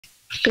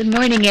Good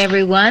morning,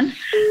 everyone.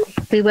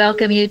 We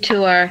welcome you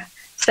to our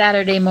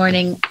Saturday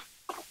morning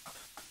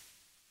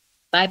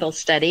Bible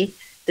study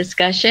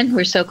discussion.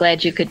 We're so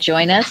glad you could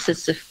join us.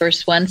 It's the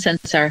first one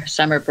since our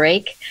summer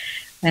break,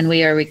 and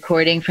we are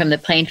recording from the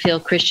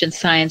Plainfield Christian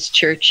Science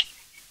Church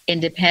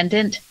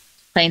Independent,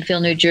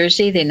 Plainfield, New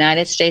Jersey, the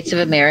United States of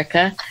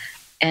America.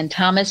 And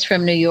Thomas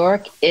from New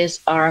York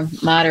is our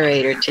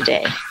moderator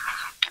today.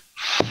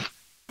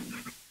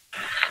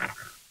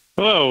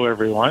 Hello,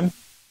 everyone,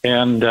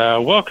 and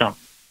welcome.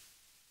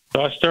 So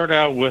I'll start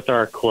out with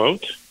our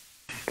quote.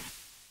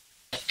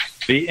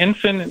 The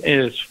infinite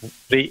is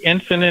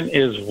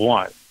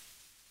one,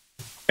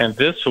 and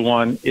this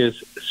one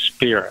is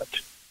Spirit.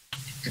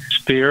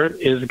 Spirit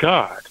is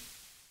God,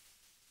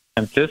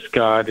 and this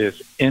God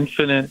is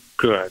infinite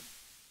good.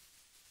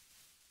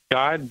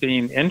 God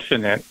being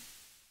infinite,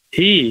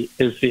 He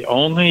is the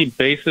only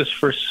basis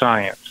for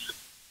science.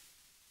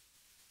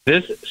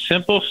 This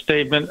simple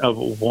statement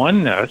of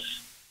oneness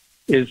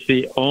is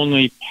the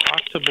only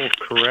possible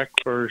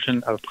correct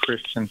version of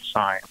Christian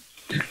Science.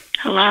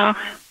 Hello.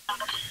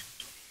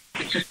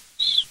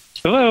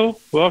 Hello,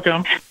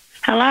 welcome.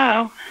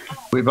 Hello.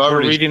 We're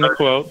reading the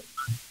quote.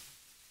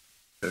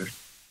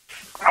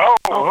 Oh,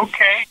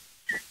 okay.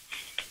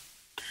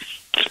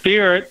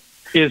 Spirit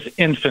is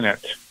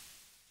infinite.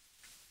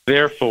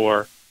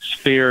 Therefore,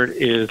 Spirit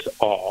is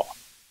all.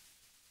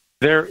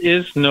 There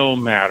is no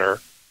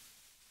matter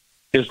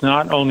is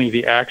not only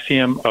the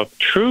axiom of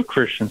true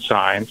Christian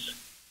Science,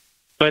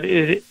 but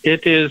it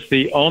is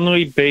the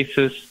only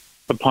basis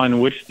upon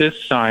which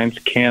this science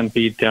can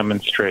be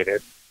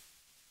demonstrated.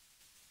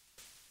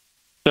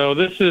 So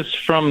this is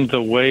from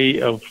The Way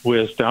of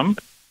Wisdom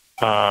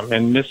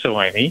and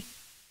Miscellany,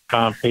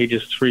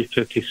 pages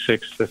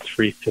 356 to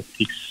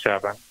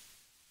 357.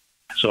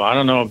 So I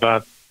don't know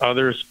about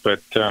others,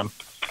 but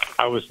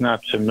I was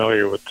not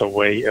familiar with The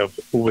Way of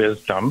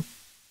Wisdom.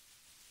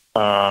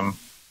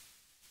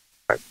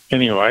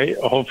 Anyway,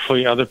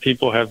 hopefully other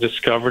people have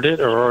discovered it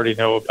or already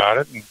know about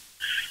it. And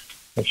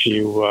if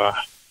you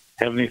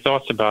have any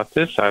thoughts about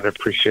this, I'd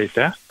appreciate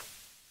that.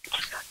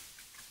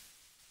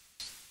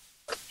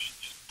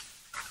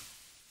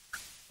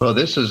 Well,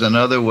 this is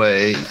another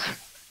way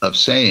of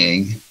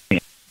saying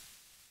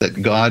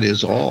that God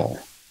is all,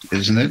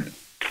 isn't it?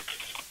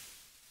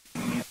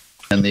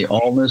 And the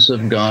allness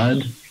of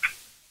God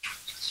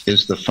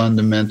is the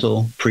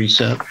fundamental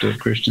precept of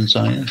Christian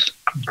Science.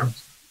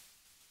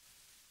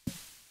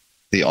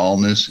 The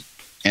allness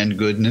and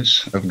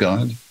goodness of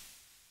God.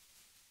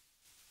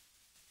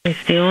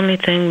 It's the only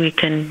thing we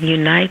can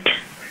unite,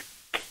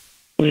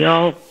 we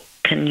all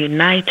can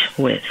unite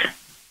with,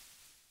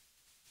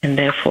 and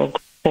therefore go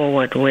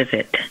forward with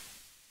it.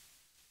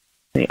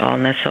 The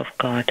allness of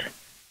God.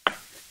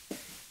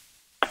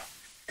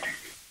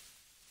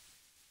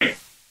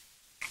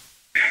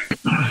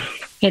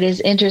 It is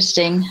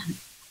interesting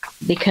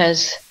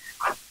because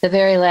the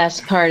very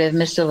last part of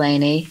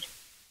Miscellany,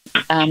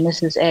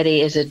 Mrs.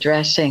 Eddy is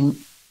addressing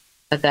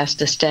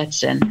Augusta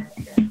Stetson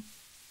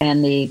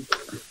and the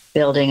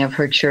building of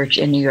her church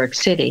in New York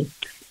City.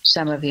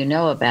 Some of you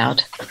know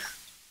about.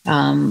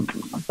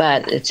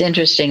 But it's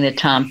interesting that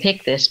Tom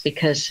picked this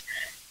because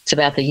it's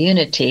about the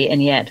unity,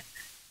 and yet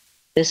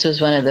this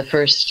was one of the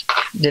first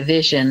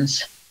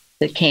divisions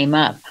that came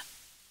up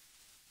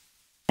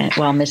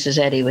while Mrs.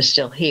 Eddy was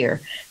still here.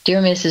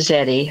 Dear Mrs.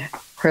 Eddy,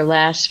 her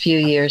last few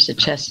years at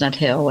Chestnut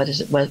Hill,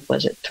 was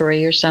it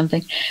 3 or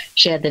something?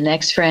 She had the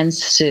Next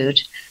Friends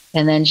suit,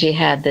 and then she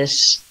had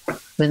this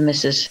with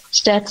Mrs.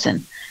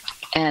 Stetson.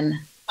 And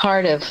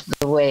part of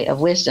The Way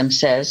of Wisdom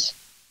says,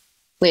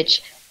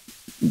 which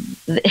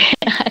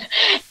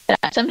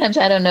sometimes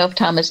I don't know if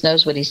Thomas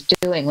knows what he's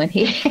doing when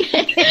he,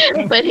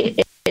 but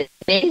it's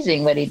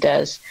amazing what he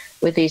does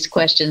with these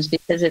questions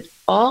because it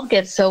all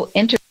gets so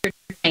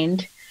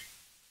intertwined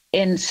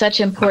in such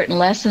important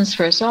lessons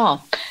for us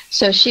all.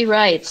 So she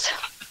writes,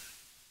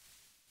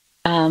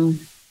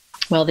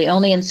 well, the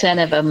only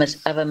incentive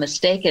of a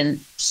mistaken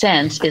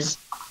sense is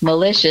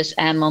malicious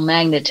animal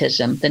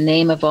magnetism, the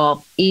name of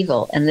all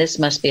evil, and this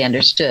must be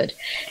understood.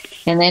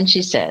 And then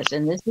she says,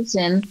 and this is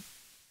in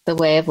The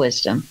Way of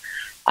Wisdom,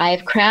 I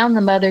have crowned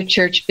the Mother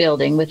Church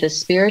building with the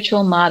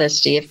spiritual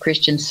modesty of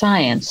Christian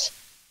Science,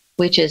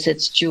 which is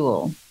its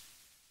jewel.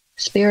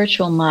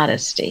 Spiritual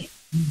modesty.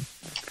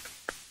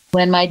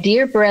 When my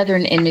dear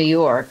brethren in New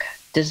York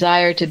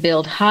desire to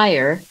build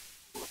higher,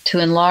 to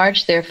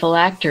enlarge their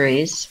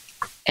phylacteries,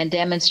 and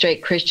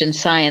demonstrate Christian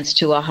Science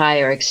to a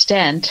higher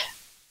extent,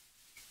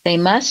 they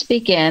must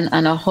begin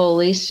on a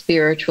holy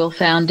spiritual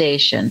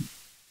foundation,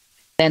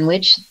 than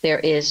which there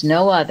is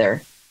no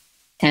other,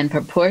 and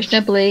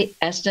proportionably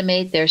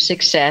estimate their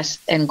success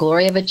and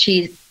glory of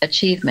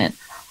achievement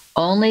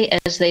only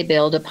as they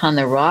build upon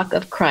the rock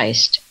of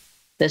Christ,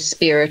 the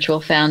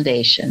spiritual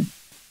foundation.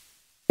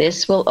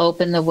 This will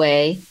open the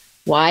way,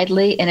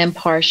 widely and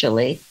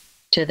impartially,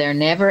 to their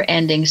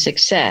never-ending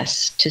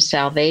success, to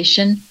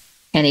salvation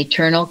and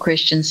eternal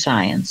Christian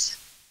Science.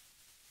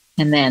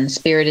 And then,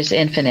 Spirit is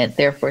infinite,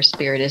 therefore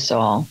Spirit is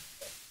all.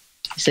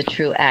 It's a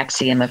true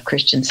axiom of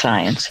Christian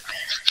Science.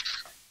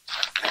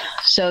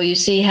 So you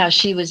see how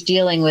she was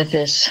dealing with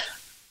this,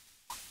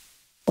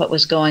 what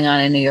was going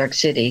on in New York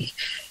City.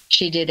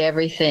 She did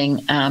everything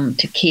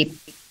to keep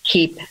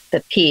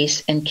the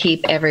peace and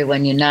keep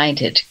everyone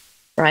united,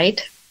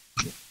 right?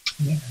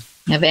 Yeah.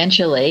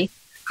 Eventually,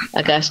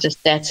 Augusta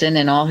Stetson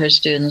and all her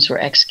students were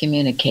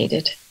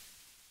excommunicated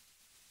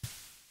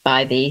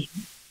by the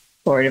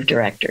board of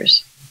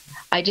directors.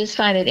 I just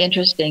find it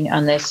interesting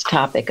on this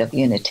topic of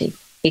unity,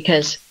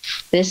 because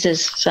this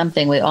is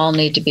something we all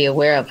need to be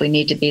aware of. We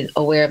need to be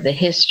aware of the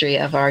history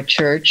of our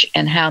church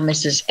and how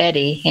Mrs.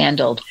 Eddy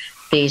handled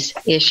these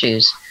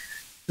issues.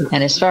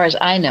 And as far as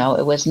I know,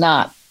 it was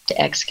not to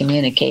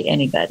excommunicate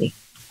anybody.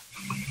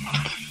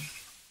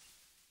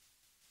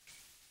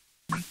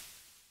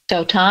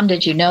 So, Tom,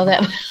 did you know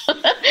that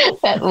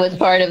that was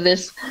part of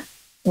this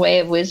way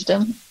of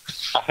wisdom?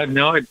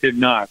 No, I did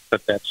not,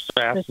 but that's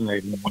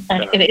fascinating.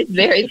 It is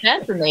very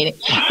fascinating,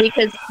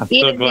 because I'm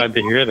so glad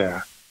to hear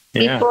that.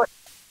 Yeah. Before,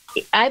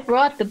 I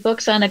brought the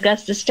books on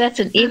Augusta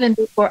Stetson even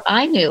before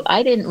I knew.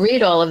 I didn't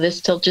read all of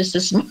this till just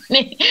this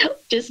morning,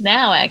 just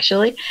now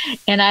actually,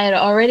 and I had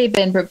already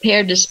been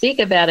prepared to speak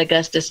about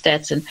Augusta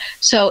Stetson.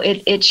 So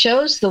it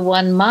shows the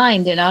one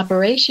mind in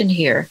operation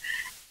here,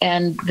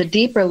 and the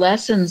deeper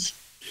lessons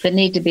that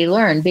need to be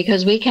learned,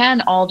 because we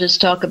can all just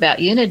talk about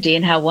unity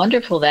and how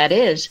wonderful that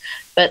is,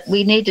 but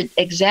we need to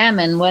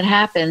examine what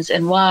happens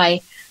and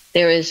why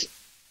there is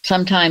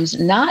sometimes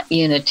not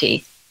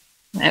unity.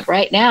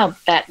 Right now,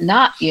 that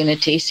not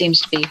unity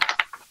seems to be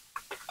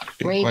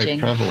raging,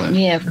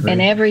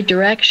 in every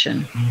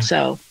direction.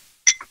 So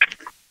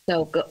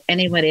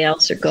anybody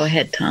else, or go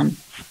ahead, Tom.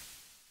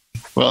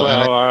 Well,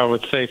 I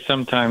would say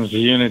sometimes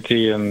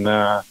unity, and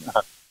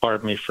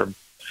pardon me for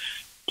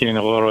getting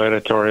a little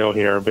editorial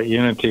here, but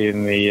unity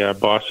in the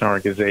Boston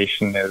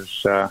organization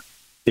is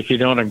if you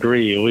don't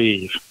agree, you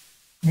leave.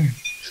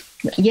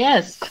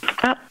 Yes.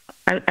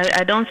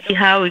 I don't see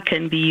how we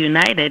can be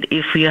united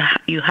if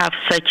you have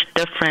such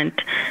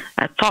different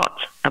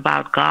thoughts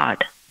about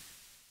God.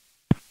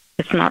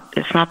 It's not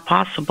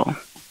possible.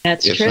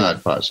 That's true. It's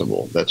not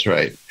possible. That's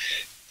right.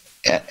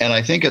 And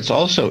I think it's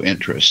also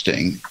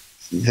interesting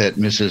that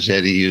Mrs.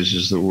 Eddy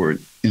uses the word,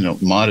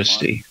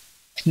 modesty,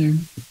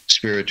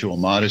 spiritual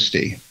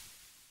modesty.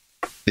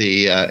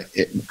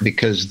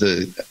 Because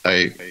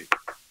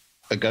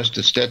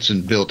Augusta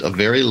Stetson built a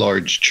very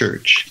large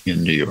church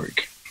in New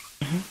York.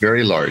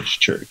 Very large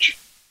church.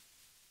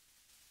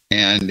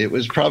 And it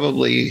was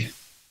probably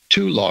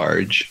too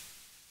large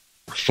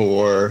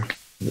for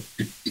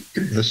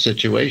the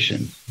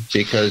situation,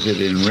 because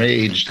it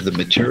enraged the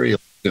materialism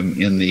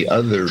in the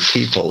other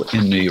people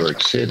in New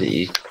York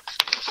City,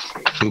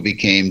 who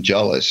became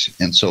jealous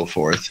and so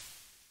forth,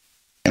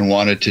 and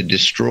wanted to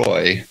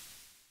destroy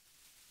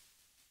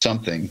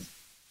something.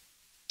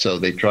 So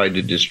they tried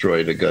to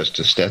destroy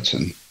Augusta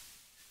Stetson.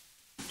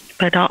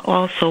 But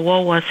also,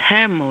 what was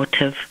her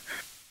motive?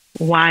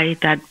 Why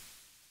that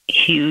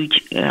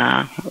huge,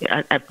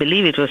 I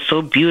believe it was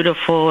so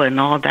beautiful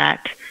and all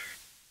that.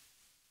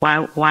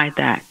 Why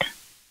that?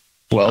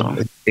 Well,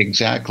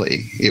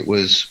 exactly. It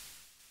was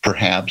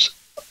perhaps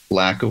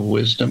lack of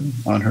wisdom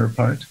on her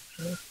part.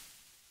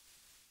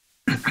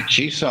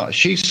 She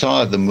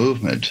saw the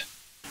movement,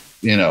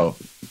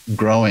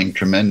 growing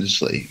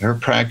tremendously. Her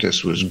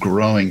practice was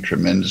growing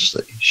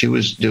tremendously. She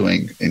was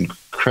doing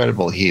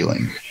incredible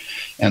healing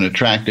and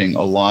attracting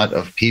a lot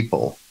of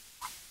people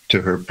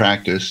to her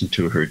practice and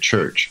to her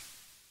church,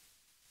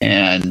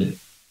 and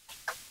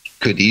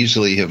could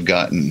easily have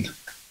gotten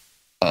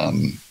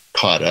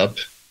caught up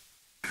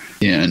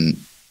in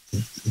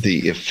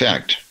the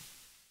effect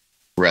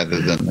rather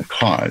than the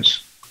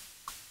cause.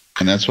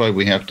 And that's why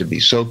we have to be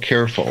so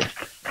careful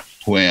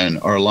when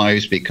our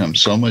lives become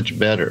so much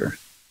better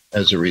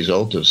as a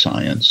result of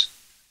science,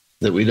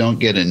 that we don't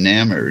get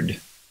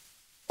enamored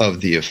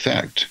of the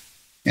effect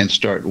and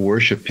start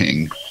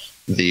worshiping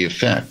the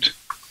effect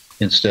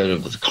instead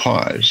of the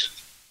cause.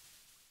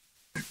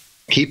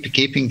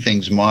 Keeping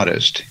things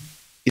modest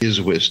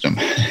is wisdom.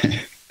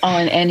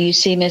 And you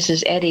see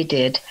Mrs. Eddy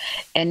did.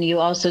 And you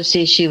also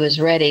see she was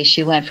ready.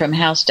 She went from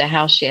house to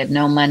house. She had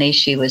no money.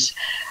 She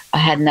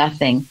had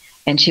nothing.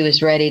 And she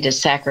was ready to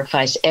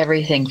sacrifice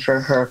everything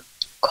for her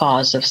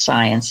cause of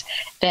science.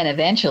 Then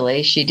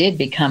eventually she did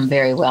become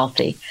very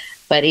wealthy.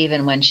 But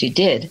even when she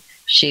did,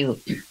 she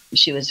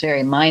was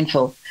very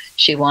mindful.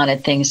 She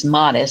wanted things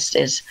modest.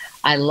 As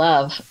I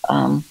love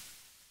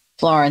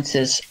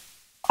Florence's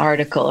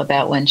article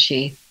about when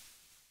she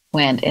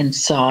went and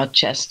saw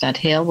Chestnut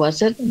Hill,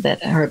 was it?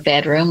 That her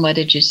bedroom, what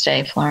did you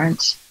say,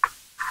 Florence?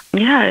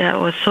 Yeah, I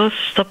was so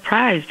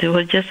surprised. It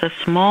was just a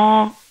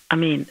small,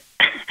 I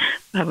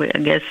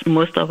guess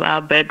most of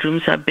our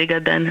bedrooms are bigger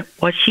than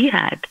what she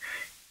had.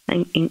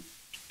 And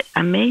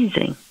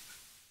amazing.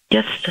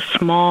 Just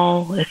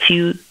a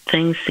few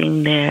things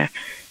in there,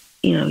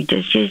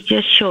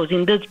 just shows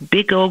in this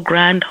big old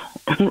grand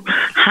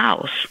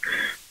house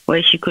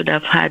where she could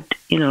have had,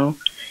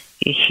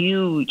 a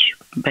huge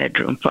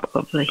bedroom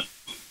probably.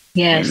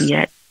 Yes. And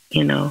yet,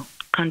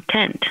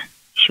 content.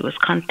 She was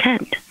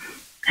content.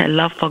 Her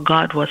love for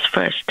God was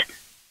first.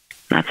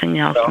 Nothing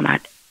else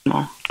matters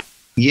more.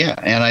 Yeah,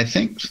 and I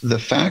think the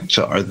facts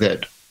are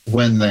that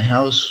when the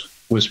house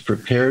was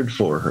prepared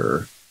for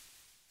her,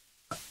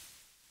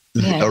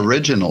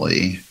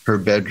 originally her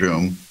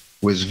bedroom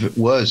was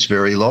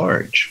very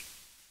large.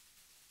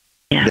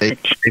 Yeah, they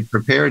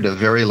prepared a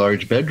very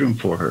large bedroom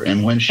for her,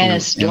 and when she and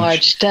a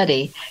large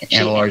study,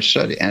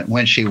 and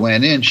when she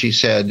went in, she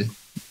said,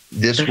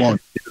 "This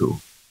won't do."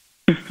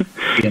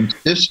 She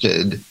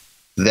insisted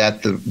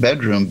that the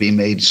bedroom be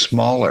made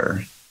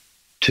smaller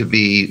to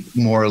be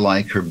more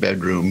like her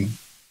bedroom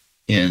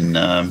in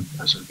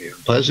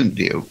Pleasant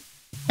View.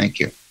 Thank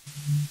you.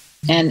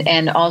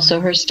 And also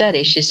her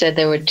study. She said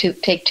there would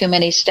take too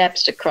many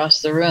steps to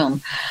cross the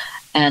room.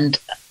 And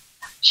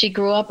she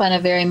grew up on a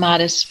very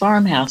modest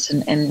farmhouse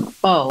in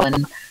Bow,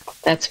 and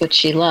that's what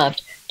she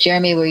loved.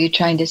 Jeremy, were you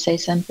trying to say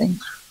something?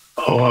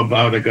 Oh,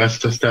 about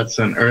Augusta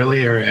Stetson.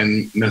 Earlier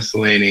in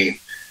Miscellany,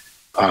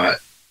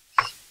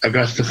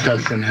 Augusta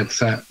Stetson had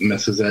sent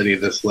Mrs. Eddy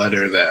this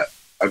letter that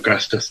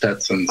Augusta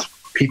Stetson's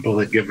people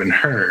had given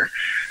her,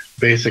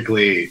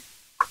 basically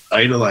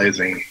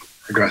idolizing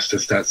Augusta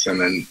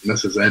Stetson, and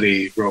Mrs.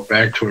 Eddy wrote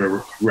back to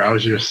her,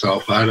 "Rouse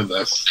yourself out of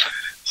this."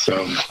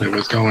 So it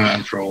was going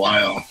on for a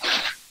while,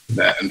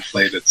 that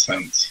inflated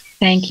sense.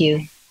 Thank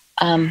you.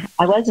 I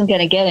wasn't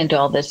going to get into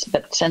all this,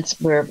 but since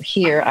we're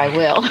here, I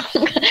will,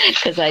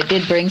 because I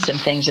did bring some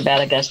things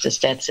about Augusta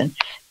Stetson.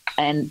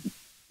 And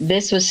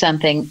this was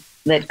something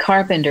that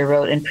Carpenter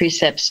wrote in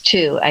Precepts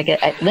 2.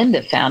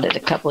 Linda found it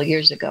a couple of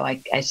years ago.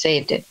 I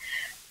saved it.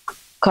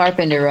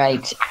 Carpenter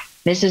writes,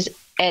 Mrs.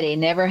 Eddy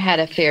never had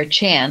a fair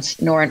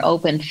chance nor an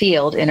open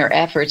field in her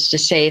efforts to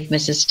save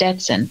Mrs.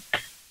 Stetson,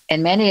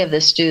 and many of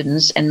the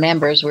students and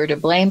members were to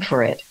blame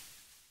for it.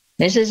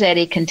 Mrs.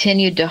 Eddy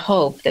continued to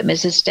hope that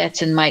Mrs.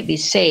 Stetson might be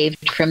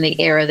saved from the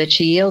error that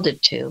she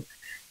yielded to,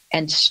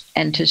 and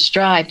to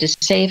strive to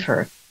save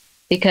her,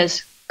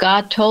 because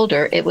God told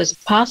her it was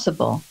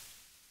possible.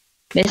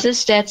 Mrs.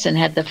 Stetson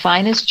had the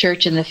finest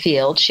church in the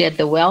field. She had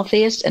the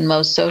wealthiest and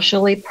most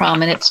socially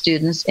prominent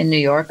students in New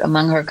York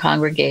among her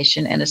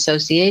congregation and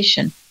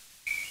association.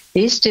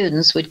 These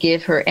students would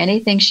give her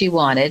anything she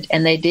wanted,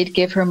 and they did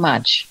give her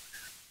much.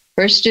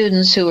 Her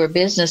students, who were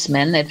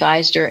businessmen,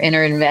 advised her in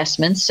her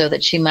investments so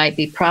that she might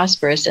be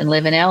prosperous and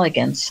live in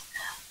elegance.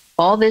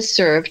 All this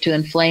served to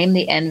inflame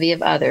the envy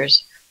of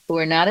others who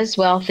were not as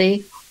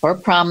wealthy or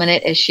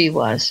prominent as she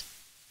was.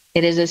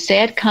 It is a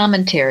sad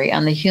commentary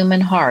on the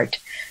human heart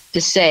to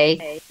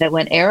say that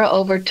when error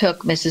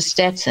overtook Mrs.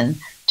 Stetson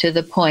to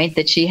the point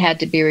that she had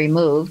to be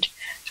removed,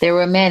 there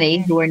were many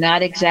who were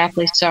not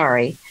exactly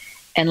sorry,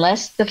 and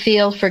lest the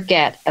field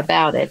forget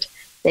about it,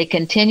 they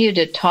continued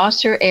to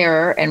toss her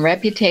error and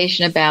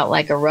reputation about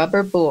like a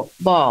rubber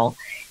ball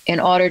in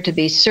order to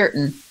be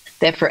certain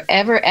that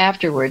forever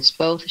afterwards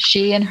both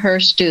she and her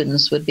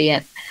students would be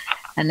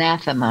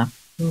anathema.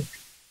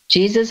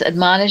 Jesus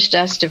admonished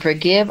us to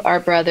forgive our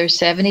brother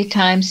 70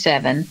 times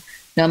 7.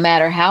 No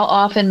matter how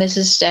often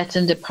Mrs.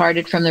 Stetson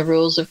departed from the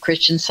rules of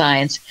Christian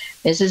Science,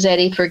 Mrs.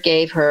 Eddy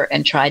forgave her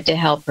and tried to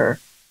help her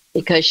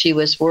because she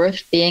was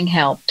worth being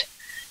helped.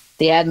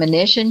 The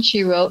admonition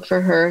she wrote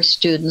for her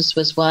students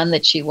was one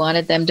that she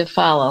wanted them to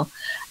follow,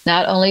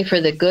 not only for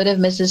the good of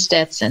Mrs.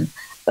 Stetson,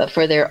 but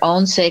for their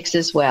own sakes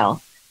as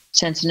well,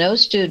 since no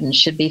student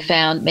should be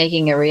found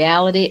making a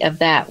reality of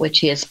that which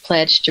he has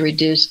pledged to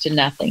reduce to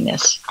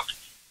nothingness.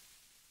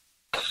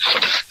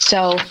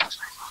 So,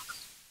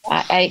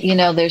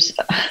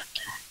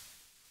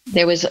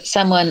 there was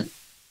someone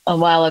a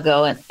while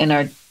ago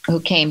who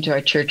came to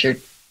our church, or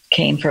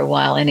came for a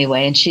while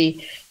anyway, and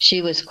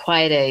she was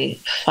quite a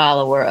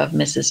follower of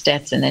Mrs.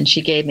 Stetson, and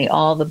she gave me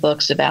all the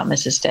books about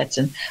Mrs.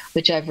 Stetson,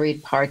 which I've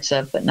read parts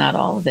of, but not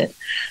all of it.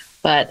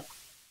 But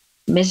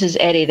Mrs.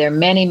 Eddy, there are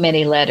many,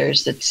 many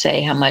letters that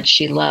say how much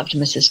she loved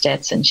Mrs.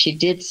 Stetson. She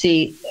did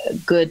see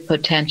good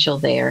potential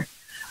there.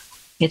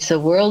 It's a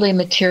worldly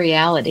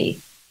materiality.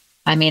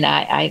 I mean,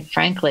 I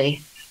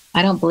frankly,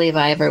 I don't believe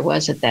I ever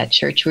was at that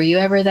church. Were you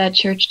ever at that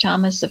church,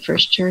 Thomas, the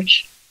first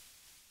church?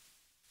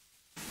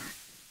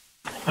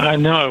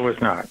 No, I was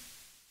not.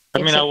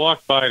 I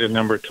walked by it a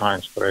number of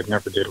times, but I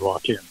never did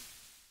walk in.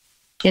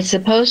 It's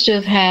supposed to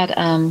have had,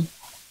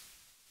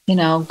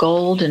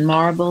 gold and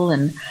marble,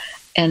 and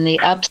the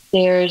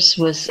upstairs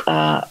was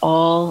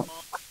all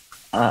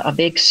a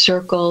big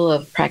circle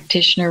of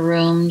practitioner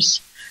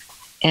rooms.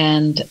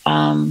 And,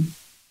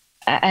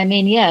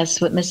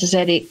 yes, what Mrs.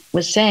 Eddy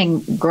was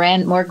saying,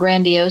 more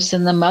grandiose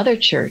than the mother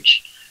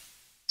church.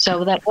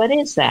 So what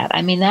is that?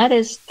 I mean,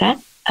 that's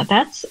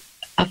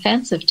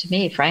offensive to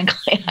me,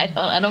 frankly.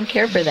 I don't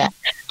care for that.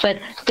 But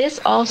this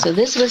was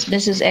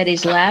Mrs.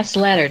 Eddy's last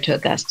letter to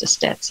Augusta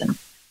Stetson.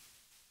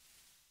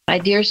 My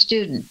dear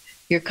student,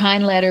 your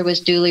kind letter was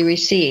duly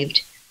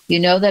received. You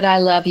know that I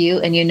love you,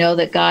 and you know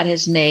that God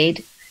has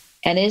made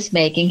and is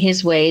making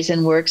his ways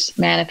and works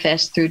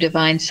manifest through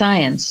divine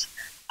science.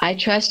 I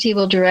trust he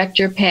will direct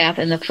your path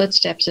in the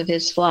footsteps of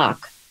his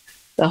flock.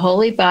 The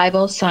Holy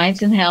Bible,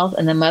 Science and Health,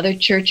 and the Mother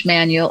Church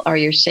Manual are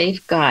your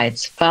safe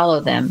guides. Follow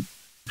them.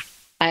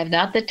 I have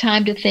not the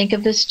time to think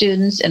of the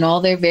students and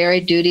all their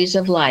varied duties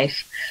of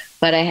life,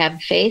 but I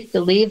have faith to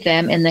leave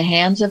them in the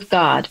hands of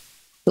God,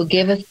 who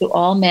giveth to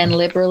all men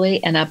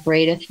liberally and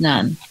upbraideth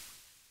none,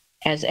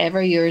 as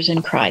ever yours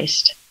in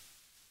Christ.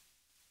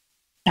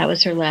 That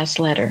was her last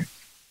letter.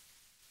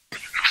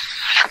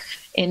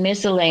 In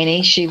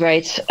Miscellany, she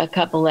writes a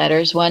couple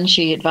letters. One,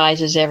 she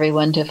advises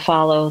everyone to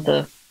follow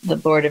the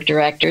board of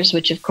directors,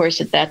 which, of course,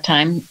 at that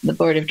time, the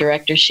board of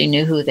directors, she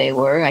knew who they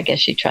were. I guess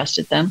she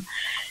trusted them.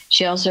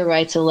 She also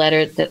writes a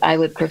letter that I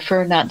would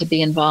prefer not to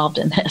be involved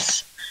in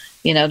this.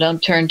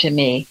 Don't turn to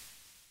me.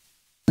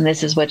 And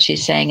this is what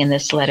she's saying in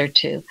this letter,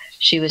 too.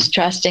 She was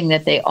trusting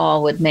that they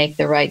all would make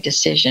the right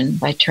decision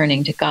by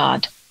turning to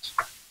God.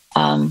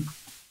 And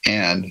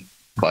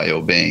by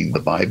obeying the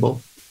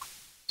Bible,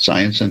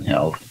 Science and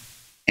Health,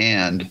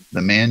 and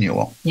the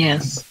manual.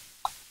 Yes.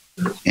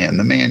 And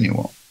the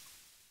manual,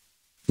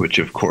 which,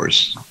 of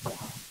course,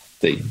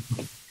 they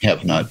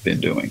have not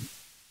been doing.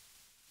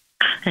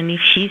 And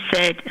if she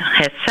said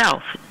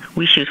herself,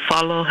 we should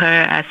follow her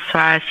as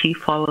far as she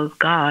follows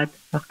God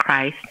or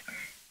Christ,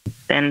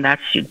 then that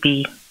should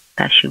be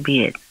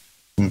it.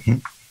 Mm-hmm.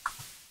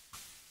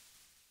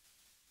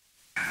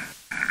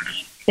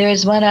 There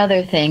is one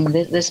other thing.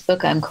 This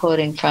book I'm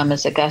quoting from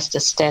is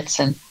Augustus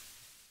Stetson,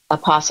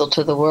 Apostle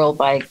to the World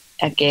by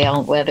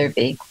Gail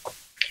Weatherby,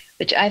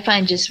 which I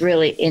find just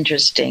really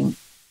interesting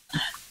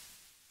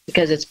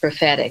because it's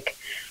prophetic.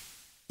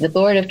 The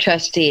Board of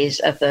Trustees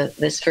of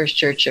this First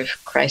Church of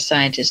Christ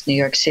Scientist, New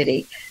York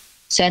City,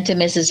 sent to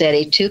Mrs.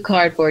 Eddy 2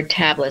 cardboard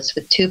tablets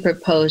with 2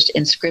 proposed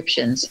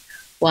inscriptions,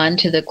 one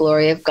to the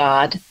glory of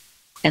God,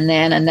 and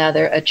then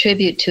another, a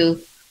tribute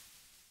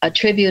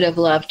of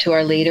love to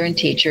our leader and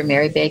teacher,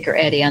 Mary Baker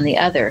Eddy, on the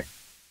other.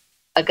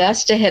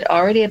 Augusta had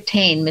already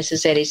obtained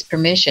Mrs. Eddy's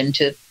permission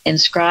to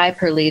inscribe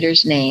her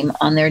leader's name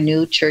on their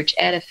new church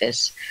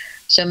edifice,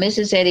 so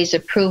Mrs. Eddy's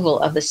approval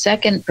of the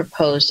second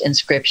proposed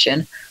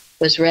inscription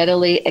was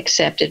readily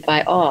accepted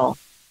by all.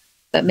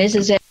 But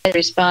Mrs. Eddy's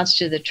response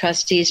to the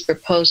trustees'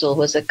 proposal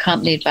was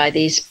accompanied by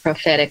these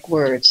prophetic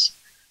words.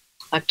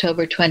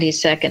 October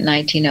 22nd,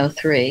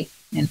 1903,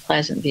 in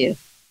Pleasant View.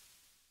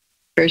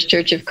 First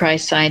Church of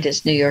Christ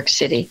Scientist, New York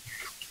City.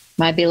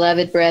 My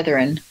beloved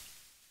brethren,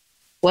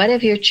 what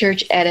if your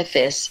church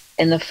edifice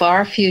in the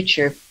far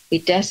future be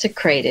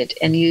desecrated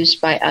and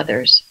used by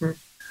others?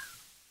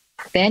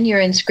 Then your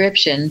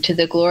inscription to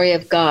the glory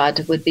of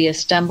God would be a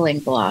stumbling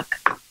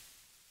block.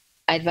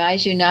 I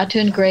advise you not to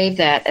engrave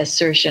that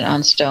assertion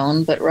on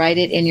stone, but write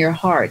it in your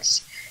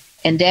hearts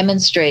and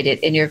demonstrate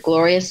it in your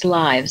glorious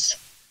lives.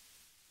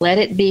 Let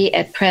it be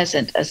at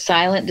present a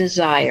silent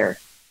desire,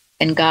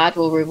 and God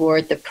will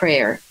reward the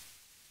prayer.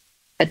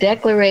 A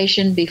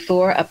declaration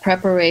before a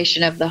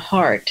preparation of the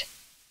heart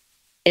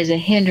is a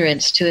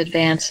hindrance to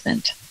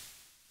advancement.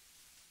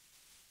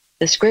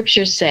 The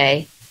scriptures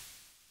say,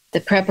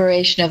 the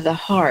preparation of the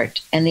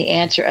heart and the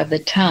answer of the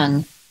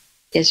tongue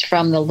is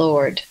from the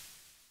Lord.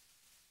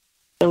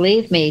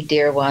 Believe me,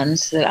 dear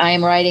ones, that I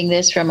am writing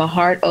this from a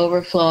heart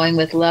overflowing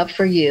with love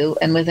for you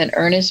and with an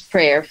earnest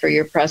prayer for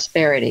your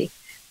prosperity.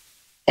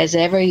 As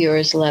ever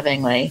yours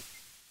lovingly,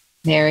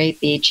 Mary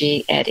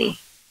B.G. Eddy.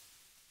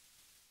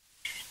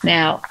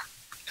 Now,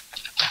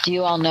 do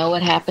you all know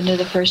what happened to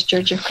the First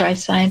Church of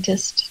Christ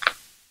Scientist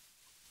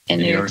in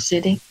New York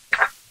City?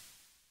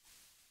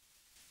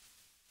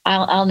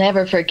 I'll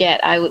never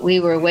forget.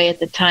 We were away at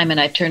the time, and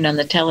I turned on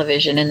the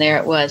television, and there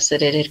it was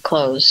that it had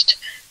closed.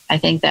 I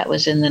think that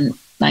was in the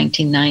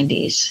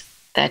 1990s.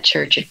 That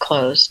church had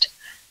closed,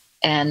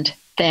 and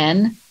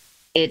then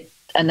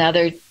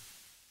another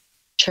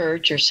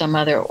church or some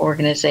other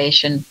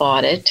organization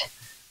bought it.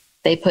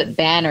 They put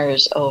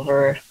banners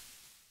over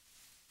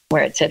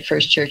where it said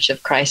First Church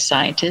of Christ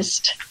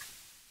Scientist,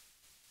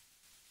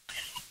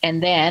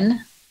 and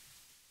then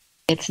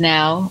it's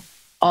now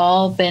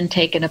all been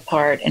taken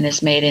apart and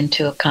is made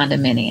into a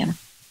condominium.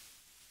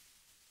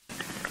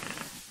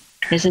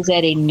 Mrs.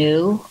 Eddy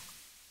knew.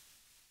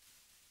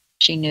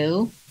 She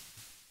knew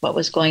what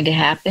was going to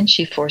happen.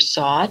 She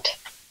foresaw it.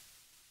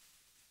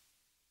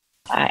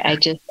 I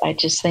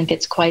just think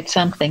it's quite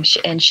something.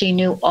 And she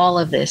knew all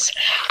of this.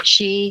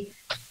 She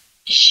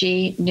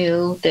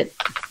knew that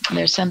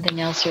there's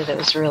something else here that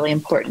was really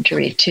important to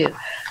read too.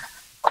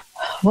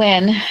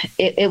 When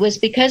it was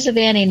because of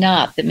Annie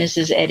Knott that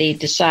Mrs. Eddy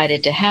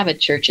decided to have a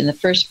church in the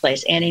first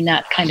place. Annie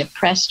Knott kind of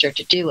pressed her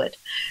to do it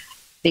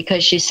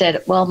because she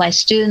said, well, my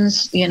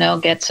students,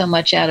 get so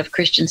much out of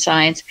Christian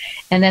Science,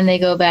 and then they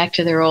go back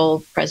to their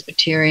old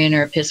Presbyterian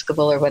or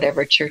Episcopal or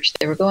whatever church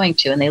they were going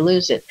to, and they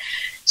lose it.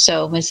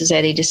 So Mrs.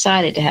 Eddy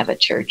decided to have a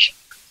church.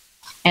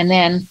 And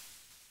then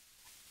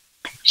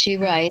she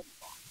writes,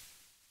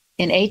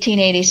 in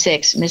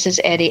 1886,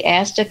 Mrs. Eddy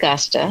asked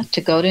Augusta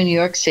to go to New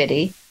York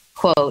City,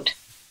 quote,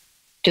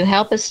 to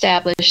help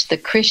establish the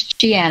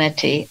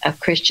Christianity of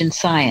Christian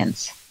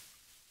Science.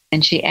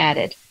 And she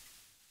added,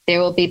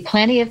 there will be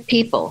plenty of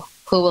people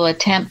who will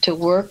attempt to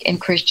work in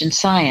Christian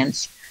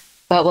Science,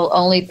 but will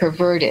only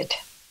pervert it.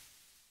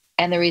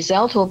 And the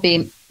result will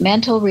be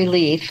mental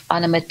relief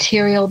on a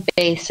material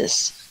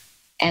basis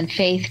and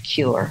faith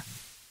cure.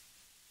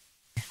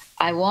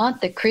 I want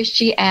the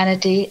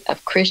Christianity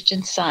of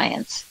Christian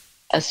Science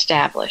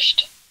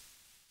established.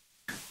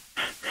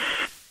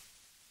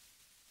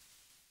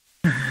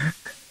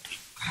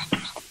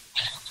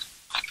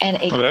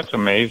 And that's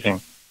amazing.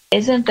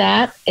 Isn't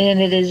that?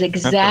 And it is That's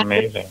exactly,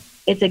 amazing.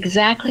 it's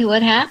exactly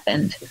what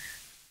happened.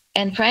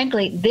 And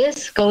frankly,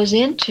 this goes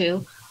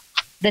into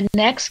the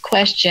next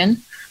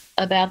question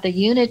about the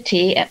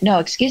unity,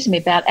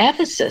 about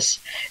Ephesus.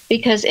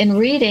 Because in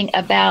reading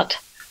about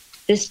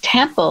this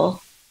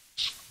temple,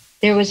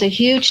 there was a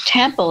huge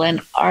temple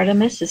in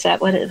Artemis. Is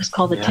that what it was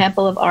called? The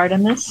Temple of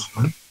Artemis?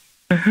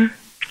 Mm-hmm.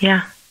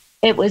 Yeah.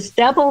 It was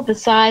double the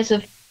size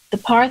of the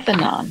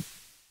Parthenon.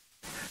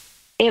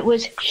 It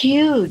was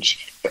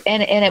huge,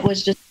 and it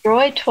was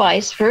destroyed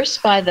twice,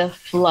 first by the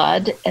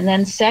flood, and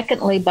then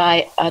secondly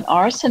by an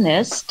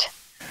arsonist.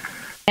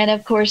 And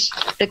of course,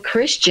 the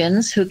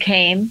Christians who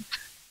came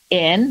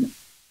in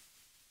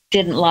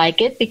didn't like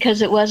it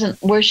because it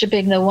wasn't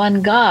worshiping the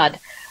one God.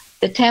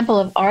 The Temple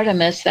of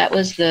Artemis, that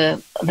was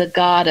the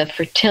god of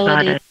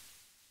fertility,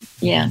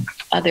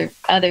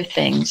 other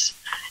things.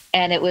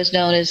 And it was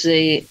known as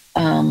the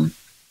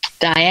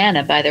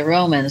Diana by the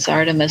Romans.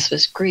 Artemis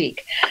was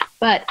Greek.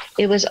 But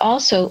it was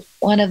also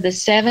one of the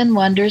 7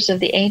 wonders of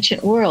the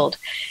ancient world.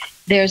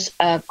 There's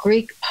a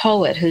Greek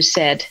poet who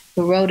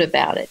wrote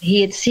about it.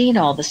 He had seen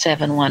all the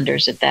 7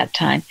 wonders at that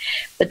time.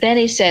 But then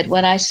he said,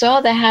 when I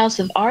saw the house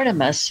of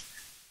Artemis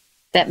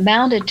that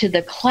mounted to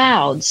the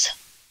clouds,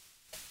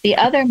 the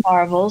other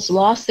marvels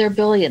lost their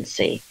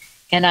brilliancy.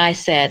 And I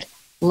said,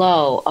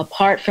 lo,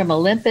 apart from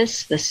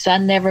Olympus, the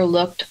sun never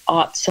looked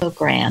aught so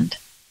grand.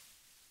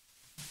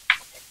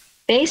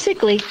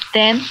 Basically,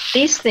 then,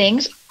 these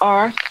things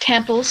are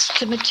temples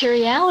to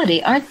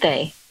materiality, aren't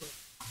they?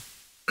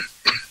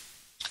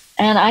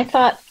 And I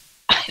thought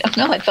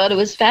it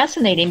was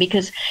fascinating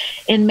because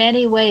in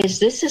many ways,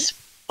 this is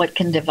what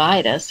can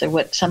divide us, or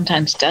what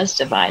sometimes does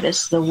divide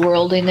us, the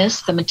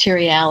worldliness, the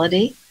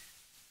materiality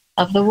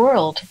of the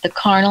world, the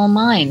carnal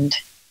mind.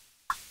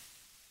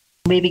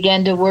 We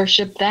began to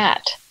worship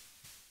that,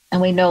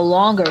 and we no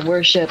longer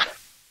worship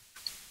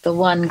the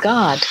one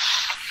God.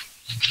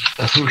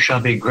 The who shall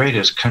be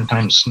greatest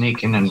sometimes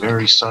sneak in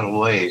very subtle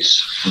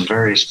ways, in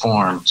various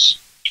forms.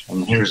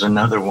 And here's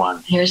another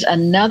one. Here's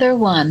another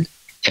one.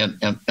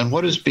 And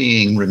what is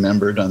being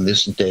remembered on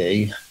this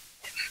day,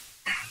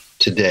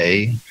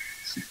 today?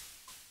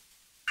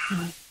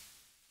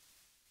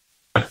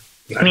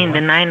 You mean the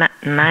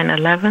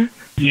 9/11?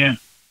 Yeah.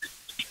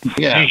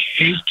 Yeah.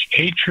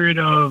 Hatred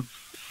of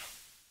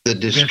The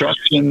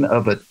destruction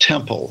of a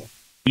temple.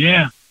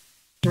 Yeah.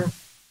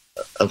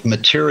 Of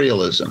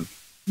materialism.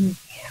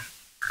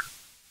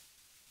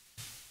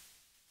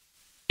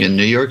 In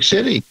New York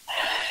City,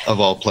 of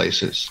all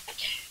places.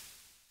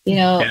 We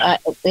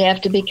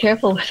have to be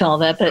careful with all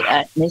that, but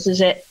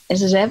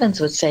Mrs. Evans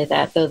would say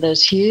that, though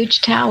those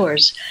huge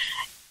towers,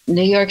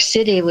 New York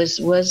City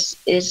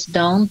is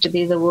known to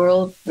be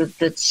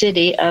the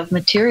city of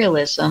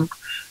materialism.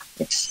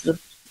 It's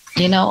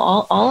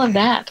all of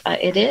that.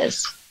 It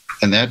is.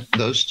 And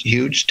those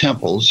huge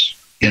temples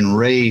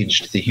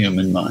enraged the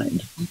human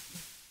mind.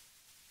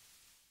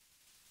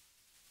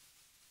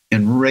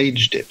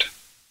 Enraged it.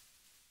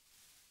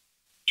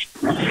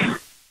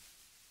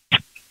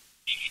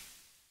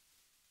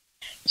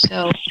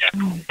 So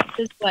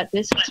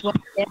this is what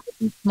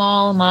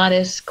small,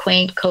 modest,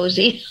 quaint,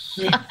 cozy,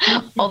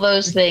 all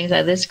those things.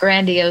 This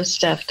grandiose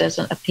stuff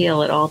doesn't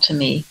appeal at all to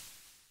me.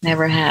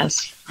 Never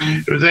has.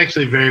 It was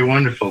actually very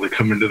wonderful to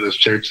come into this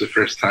church the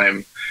first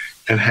time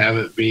and have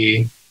it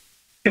be,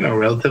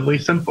 relatively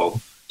simple.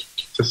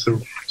 Just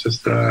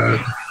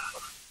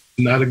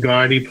not a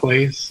gaudy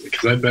place,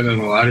 because I've been in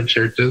a lot of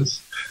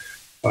churches,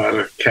 a lot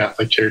of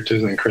Catholic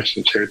churches and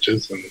Christian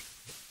churches, and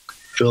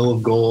full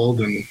of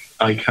gold and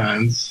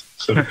icons.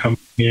 So to come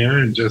here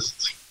and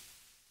just...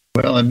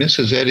 Well, and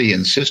Mrs. Eddy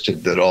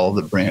insisted that all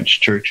the branch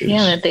churches...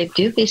 Yeah, that they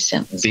do be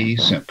simple. Be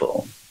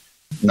simple.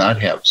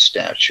 Not have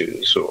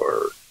statues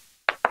or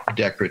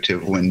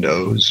decorative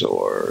windows,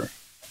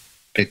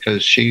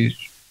 because she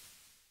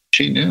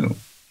knew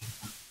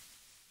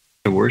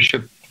to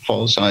worship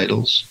false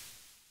idols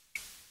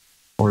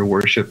or to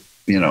worship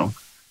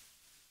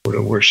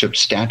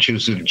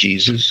statues of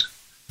Jesus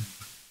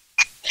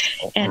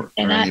or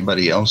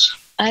anybody else.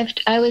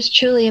 I was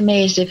truly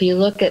amazed. If you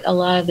look at a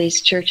lot of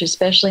these churches,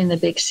 especially in the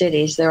big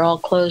cities, they're all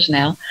closed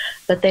now,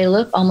 but they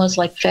look almost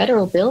like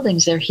federal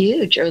buildings. They're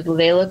huge, or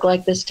they look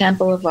like this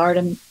Temple of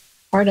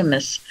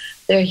Artemis.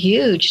 They're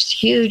huge,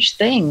 huge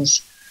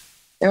things.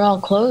 They're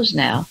all closed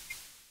now.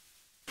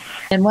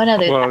 And one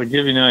other... Well, to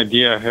give you an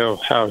idea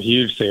how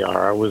huge they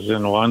are, I was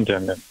in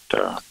London, and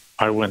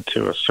I went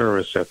to a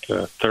service at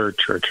the Third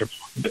Church of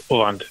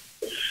London,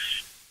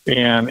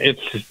 and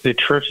the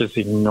church is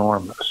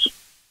enormous.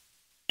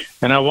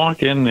 And I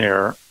walk in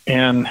there,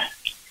 and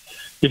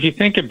if you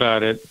think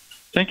about it,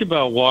 think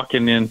about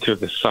walking into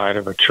the side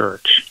of a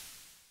church.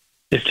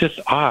 It's just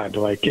odd.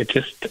 I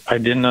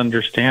didn't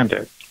understand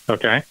it.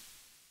 Okay.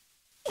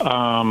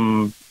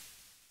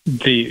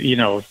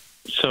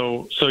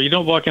 So you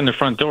don't walk in the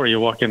front door, you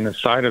walk in the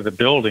side of the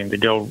building to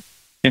go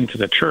into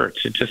the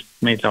church. It just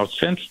made no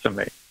sense to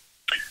me.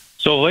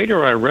 So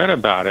later I read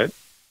about it,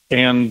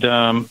 and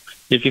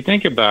if you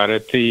think about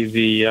it,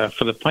 the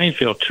for the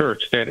Plainfield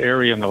Church, that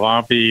area in the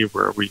lobby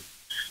where we,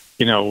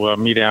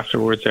 meet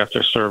afterwards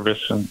after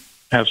service and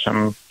have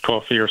some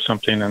coffee or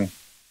something and,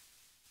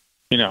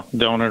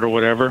 donut or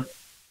whatever.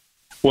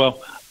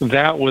 Well,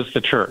 that was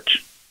the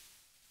church.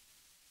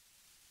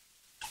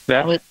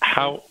 That's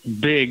how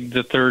big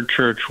the third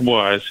church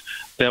was,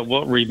 that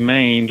what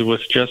remained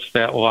was just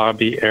that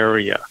lobby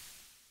area.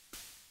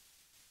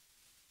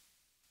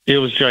 It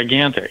was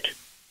gigantic.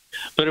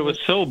 But it was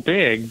so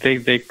big, they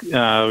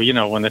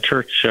when the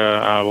church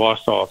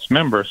lost all its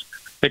members,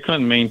 they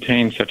couldn't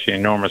maintain such an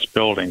enormous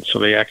building. So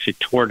they actually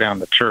tore down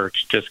the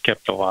church, just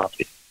kept the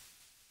lobby.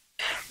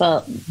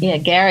 Well, yeah,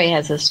 Gary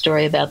has a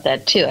story about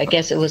that too. I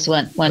guess it was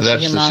once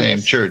that's humongous. The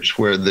same church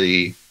where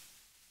the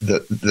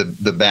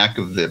back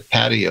of the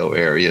patio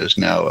area is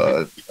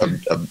now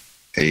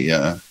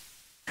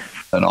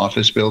an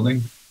office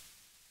building,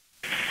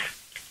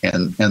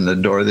 and the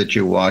door that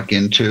you walk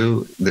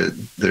into,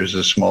 there's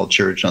a small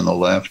church on the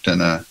left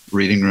and a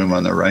reading room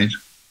on the right.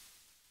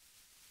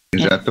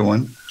 Is that the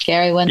one?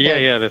 Gary went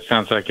there. Yeah, that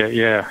sounds like it.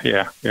 Yeah.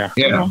 Yeah,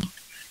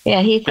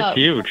 he thought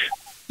it's huge.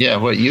 Yeah,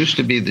 what used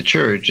to be the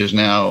church is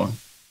now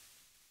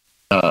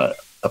a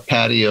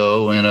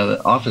patio and an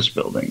office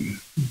building.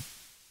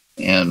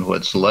 And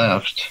what's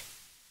left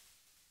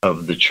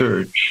of the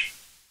church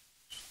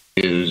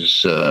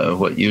is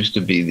what used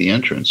to be the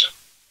entrance.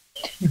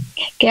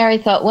 Gary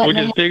thought, which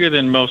is bigger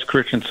than most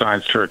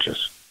Christian-sized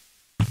churches.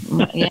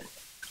 Yeah.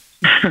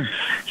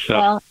 So.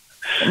 Well,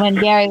 when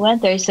Gary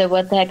went there, he said,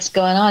 "What the heck's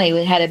going on?"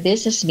 He had a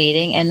business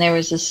meeting, and there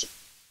was this.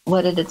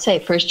 What did it say?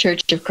 First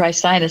Church of Christ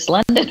Scientist,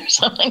 London, or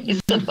something. He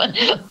said,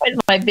 "Where's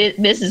my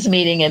business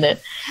meeting in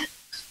it?"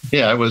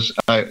 Yeah,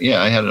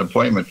 I had an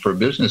appointment for a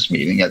business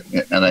meeting,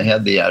 and I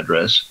had the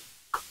address,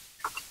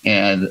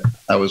 and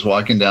I was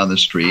walking down the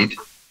street,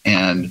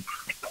 and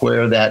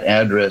where that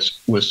address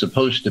was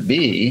supposed to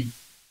be,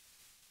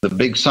 the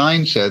big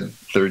sign said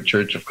Third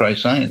Church of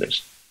Christ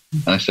Scientist.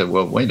 And I said,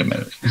 well, wait a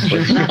minute. And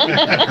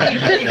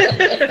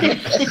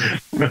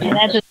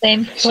that's the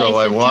same place. So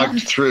I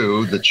walked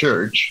through the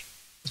church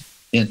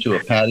into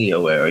a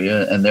patio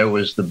area, and there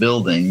was the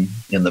building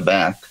in the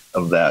back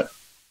of that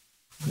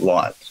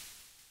lot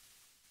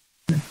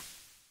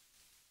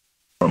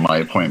where my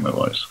appointment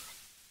was.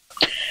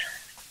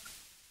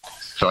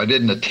 So I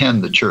didn't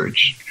attend the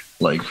church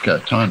like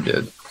Tom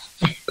did,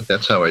 but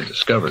that's how I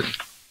discovered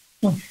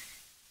that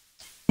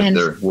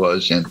there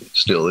was and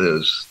still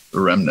is the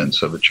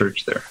remnants of a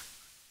church there.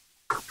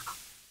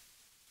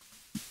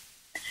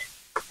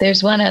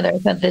 There's one other,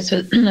 but this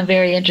was a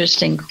very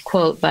interesting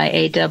quote by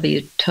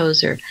A.W.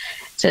 Tozer. It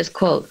says,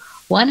 quote,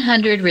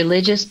 100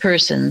 religious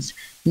persons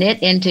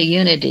knit into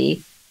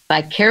unity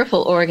by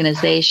careful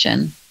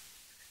organization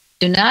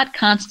do not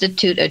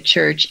constitute a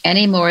church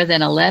any more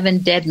than 11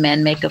 dead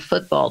men make a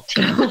football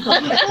team.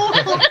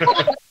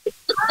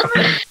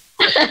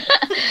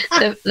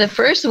 The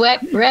first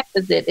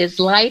requisite is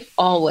life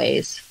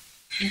always.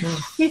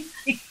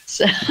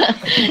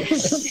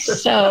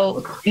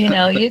 So,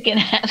 you can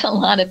have a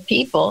lot of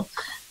people,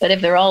 but if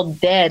they're all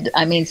dead,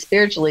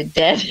 spiritually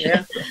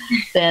dead,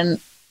 then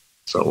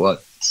so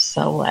what?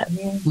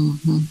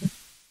 Mm-hmm.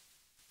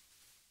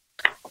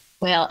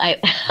 Well, I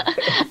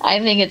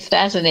think it's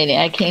fascinating.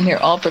 I came here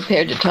all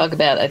prepared to talk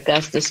about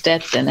Augusta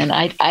Stetson, and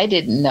I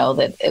didn't know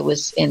that it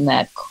was in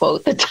that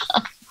quote that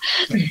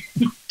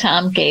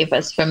Tom gave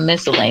us from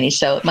Miscellany.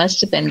 So it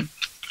must have been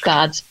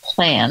God's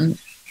plan,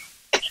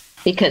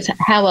 because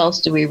how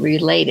else do we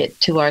relate it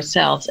to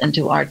ourselves and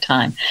to our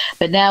time?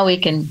 But now we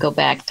can go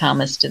back,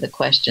 Thomas, to the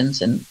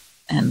questions, and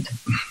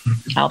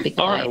I'll be quiet.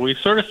 All right, we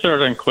sort of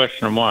started on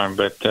question one,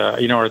 but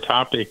our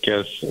topic,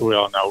 as we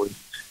all know, is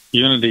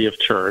unity of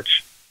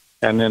church.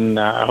 And then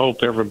I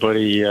hope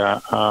everybody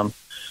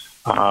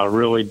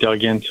really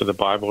dug into the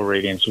Bible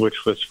readings,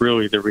 which was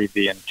really to read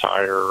the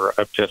entire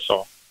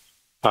epistle,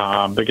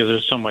 because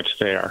there's so much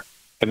there.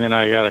 And then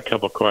I got a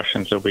couple of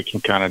questions that we can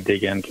kind of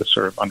dig in to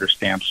sort of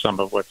understand some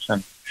of what's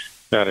in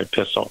that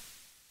epistle.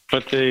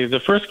 But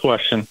the first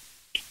question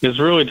is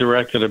really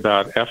directed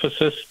about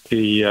Ephesus,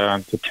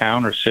 the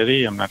town or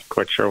city. I'm not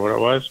quite sure what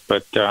it was,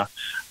 but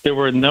there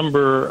were a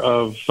number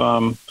of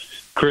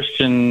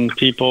Christian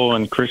people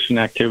and Christian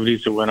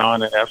activities that went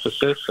on in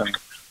Ephesus. And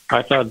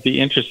I thought it'd be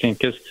interesting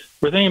because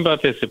we're thinking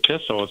about this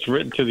epistle. It's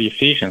written to the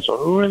Ephesians. Well,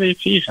 who are the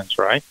Ephesians,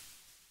 right?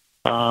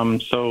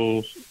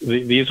 So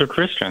these are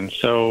Christians.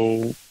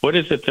 So what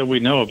is it that we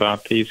know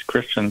about these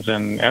Christians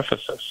in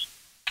Ephesus?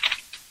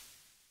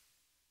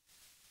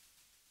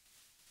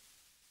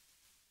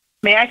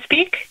 May I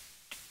speak?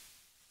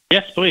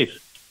 Yes, please.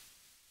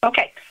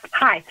 Okay.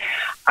 Hi.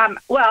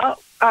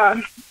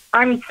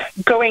 I'm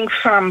going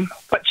from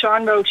what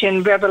John wrote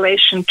in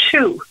Revelation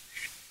 2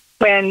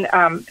 when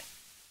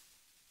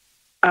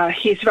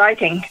he's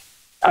writing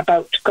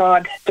about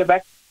God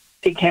directing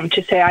him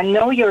to say, I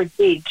know your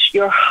deeds,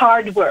 your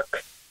hard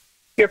work,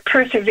 your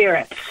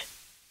perseverance,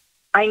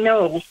 I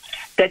know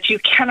that you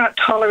cannot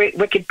tolerate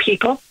wicked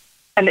people,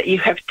 and that you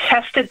have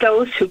tested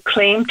those who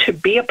claim to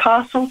be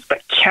apostles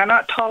but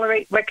cannot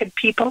tolerate wicked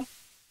people.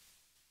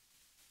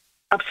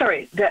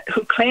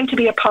 Who claim to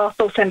be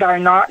apostles and are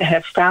not, and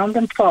have found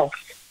them false.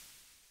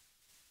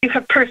 You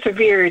have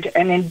persevered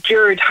and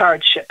endured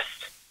hardships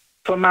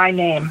for my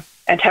name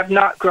and have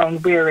not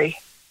grown weary.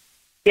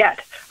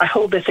 Yet I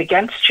hold this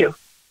against you.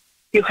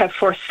 You have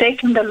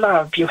forsaken the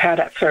love you had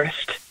at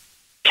first.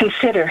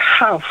 Consider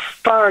how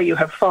far you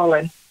have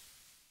fallen.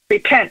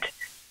 Repent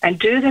and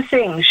do the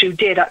things you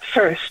did at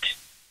first.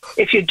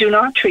 If you do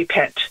not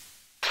repent,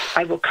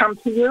 I will come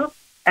to you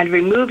and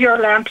remove your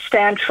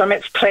lampstand from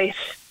its place.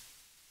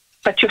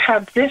 But you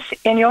have this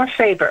in your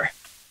favor.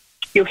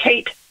 You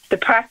hate the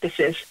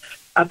practices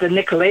of the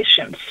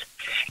Nicolaitans.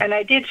 And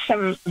I did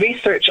some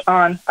research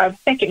on, I was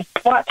thinking,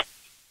 what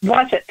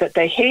was it that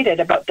they hated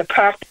about the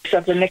practice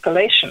of the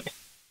Nicolaitans?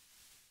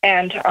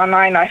 And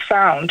online I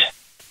found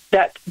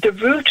that the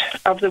root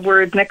of the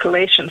word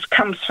Nicolaitans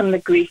comes from the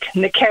Greek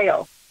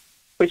nikao,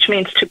 which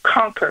means to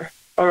conquer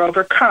or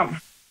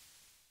overcome.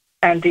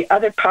 And the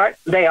other part,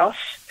 laos,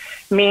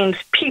 means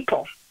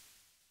people,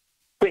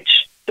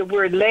 which the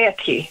word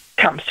laity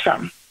comes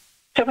from.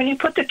 So when you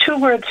put the two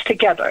words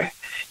together,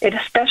 it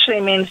especially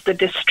means the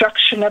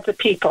destruction of the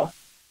people,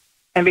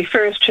 and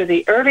refers to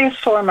the earliest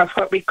form of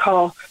what we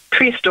call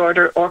priest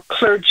order or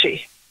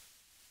clergy,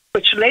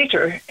 which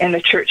later in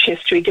the church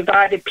history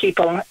divided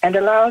people and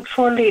allowed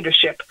for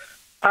leadership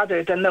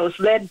other than those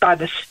led by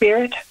the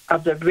Spirit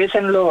of the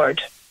risen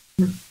Lord.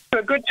 So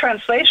a good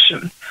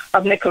translation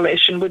of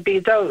Nicolaitan would be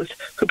those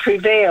who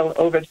prevail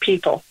over the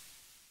people.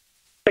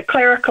 The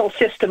clerical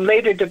system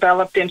later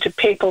developed into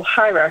papal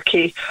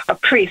hierarchy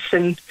of priests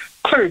and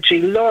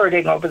clergy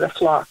lording over the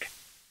flock.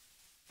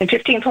 In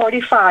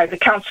 1545, the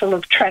Council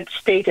of Trent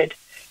stated,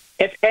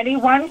 "If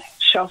anyone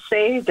shall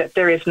say that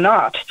there is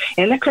not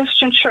in the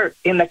Christian church,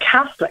 in the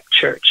Catholic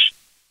Church,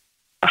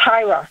 a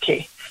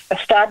hierarchy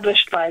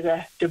established by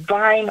the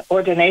divine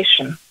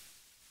ordination,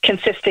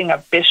 consisting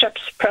of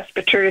bishops,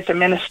 presbyters, and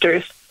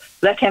ministers,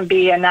 let him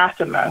be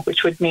anathema,"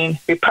 which would mean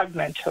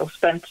repugnant,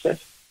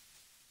 offensive.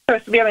 So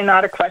it's really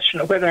not a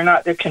question of whether or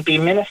not there can be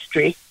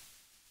ministry,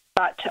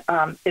 but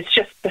it's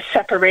just the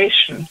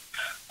separation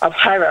of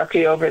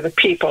hierarchy over the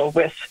people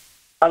with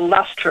a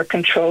lust for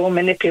control,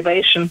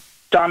 manipulation,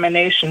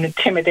 domination,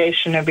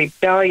 intimidation, and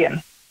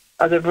rebellion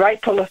of the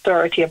rightful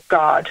authority of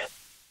God.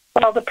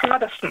 While the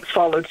Protestants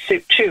followed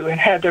suit too and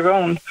had their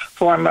own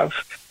form of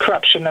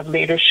corruption of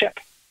leadership.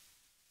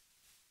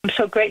 I'm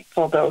so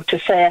grateful, though, to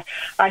say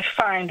I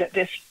find that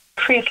this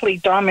priestly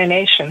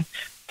domination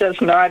does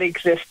not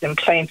exist in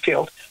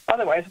Plainfield.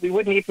 Otherwise, we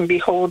wouldn't even be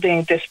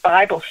holding this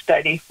Bible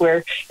study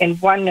where in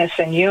oneness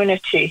and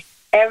unity,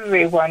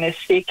 everyone is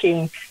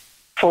seeking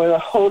for the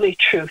holy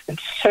truth and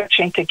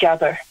searching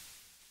together.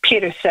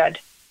 Peter said,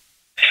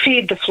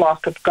 "Feed the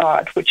flock of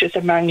God, which is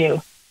among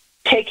you,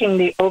 taking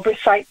the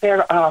oversight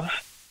thereof,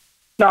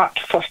 not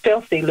for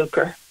filthy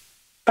lucre,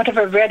 but of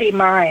a ready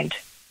mind,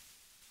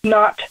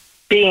 not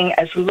being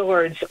as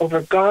lords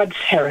over God's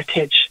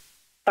heritage,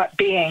 but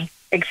being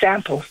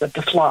examples of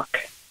the flock."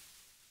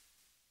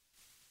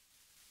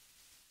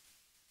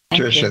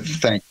 Tricia,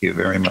 thank you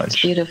very much.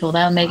 It's beautiful.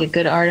 That'll make a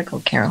good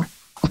article, Carol.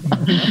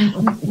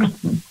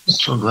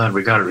 So glad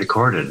we got it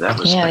recorded. That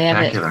was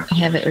spectacular. I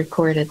have it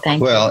recorded. Thank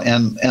you. Well,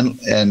 and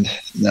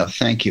no,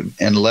 thank you.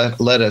 And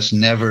let us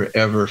never,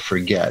 ever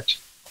forget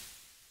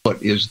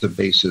what is the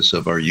basis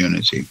of our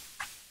unity.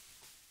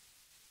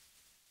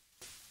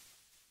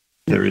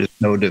 There is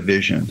no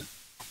division.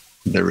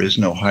 There is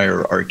no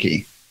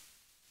hierarchy.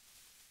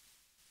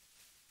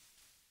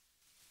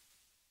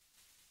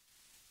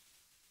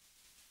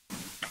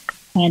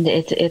 And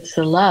it's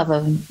the love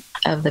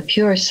of the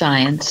pure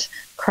science,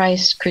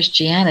 Christ,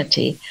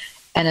 Christianity,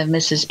 and of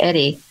Mrs.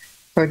 Eddy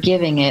for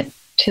giving it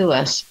to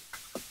us.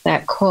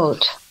 That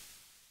quote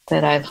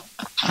that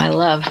I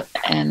love,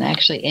 and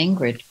actually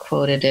Ingrid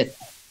quoted it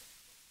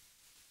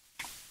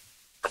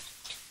a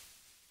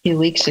few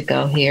weeks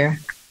ago here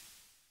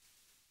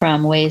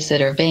from Ways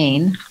That Are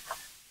Vain.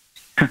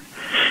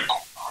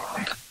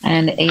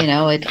 And,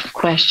 it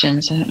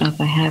questions, I don't know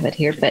if I have it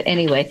here, but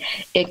anyway,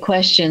 it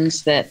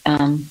questions that...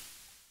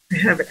 I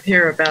have it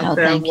here about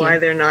why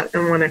they're not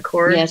in one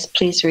accord. Yes,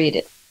 please read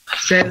it. It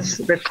says,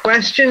 the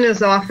question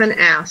is often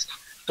asked,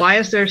 why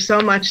is there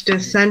so much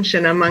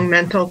dissension among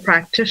mental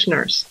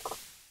practitioners?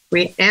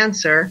 We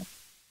answer,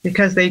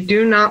 because they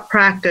do not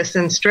practice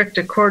in strict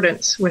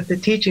accordance with the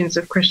teachings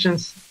of Christian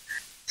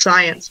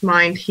Science,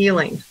 mind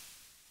healing.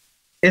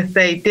 If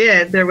they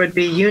did, there would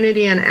be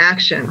unity in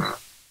action,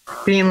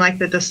 being like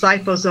the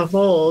disciples of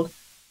old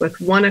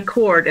with one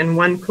accord in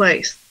one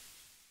place.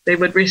 They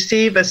would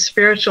receive a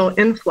spiritual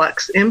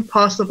influx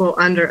impossible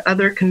under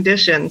other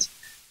conditions,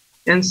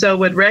 and so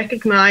would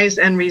recognize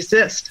and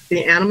resist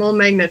the animal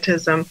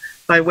magnetism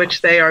by which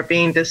they are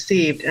being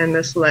deceived and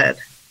misled.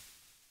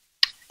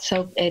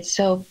 So it's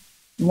so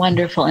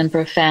wonderful and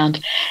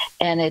profound,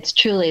 and it's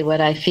truly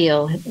what I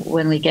feel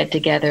when we get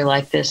together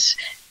like this,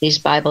 these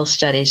Bible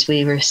studies,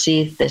 we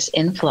receive this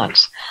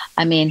influx.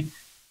 I mean,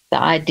 the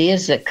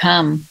ideas that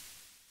come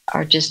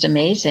are just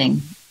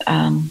amazing.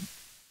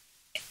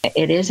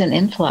 It is an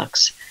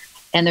influx.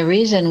 And the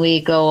reason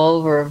we go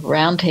over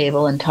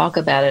roundtable and talk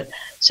about it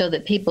so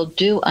that people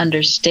do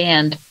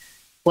understand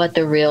what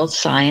the real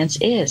science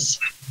is,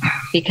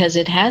 because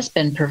it has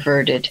been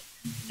perverted,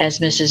 as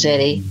Mrs.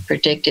 Eddy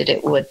predicted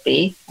it would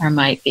be or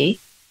might be.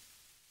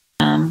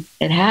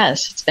 It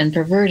has. It's been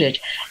perverted.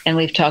 And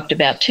we've talked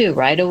about, too,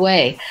 right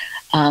away,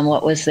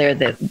 what was there,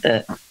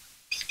 the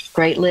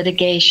great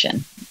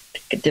litigation,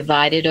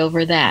 divided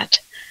over that.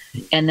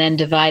 And then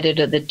divided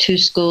the two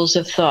schools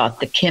of thought,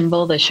 the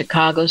Kimball, the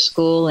Chicago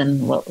school,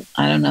 and, well,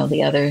 I don't know,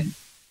 the other,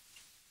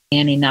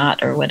 Annie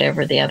Knott or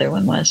whatever the other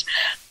one was.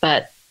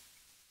 But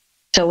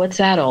so what's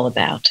that all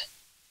about?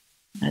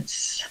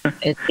 It's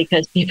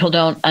because people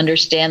don't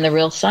understand the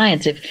real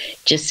science.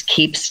 If just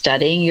keep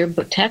studying your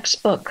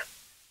textbook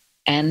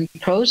and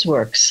prose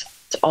works.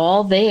 It's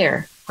all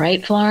there,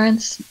 right,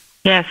 Florence?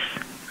 Yes,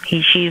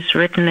 she's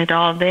written it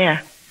all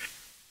there.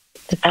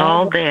 It's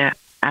all there.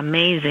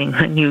 Amazing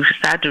when you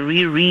start to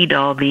reread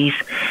all these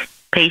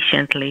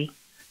patiently.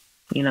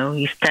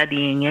 You're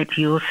studying it,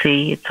 you'll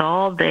see it's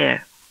all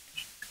there.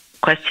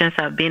 Questions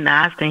have been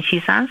asked, and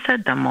she's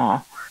answered them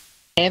all.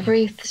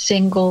 Every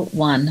single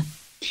one.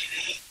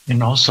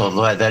 And also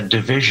that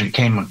division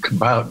came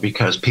about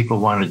because people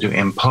wanted to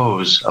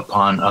impose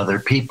upon other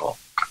people.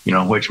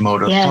 Which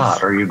mode of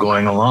thought are you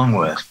going along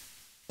with?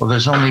 Well,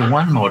 there's only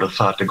one mode of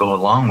thought to go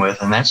along with,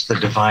 and that's the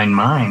divine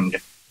mind.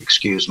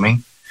 Excuse me.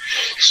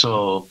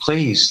 So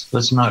please,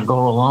 let's not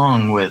go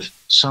along with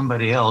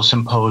somebody else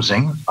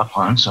imposing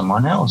upon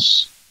someone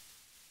else.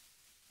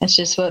 That's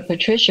just what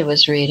Patricia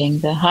was reading,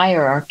 the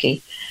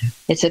hierarchy.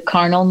 It's a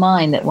carnal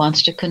mind that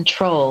wants to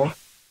control.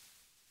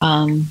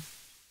 Someone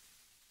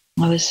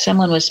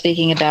was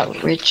speaking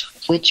about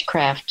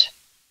witchcraft.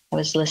 I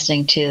was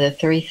listening to the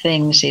three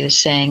things he was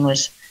saying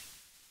was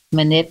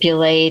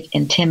manipulate,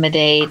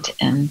 intimidate,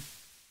 and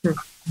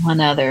one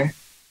other.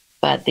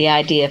 But the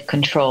idea of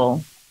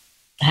control.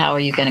 How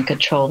are you going to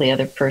control the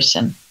other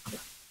person?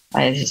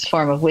 It's a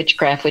form of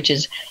witchcraft, which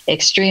is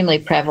extremely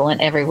prevalent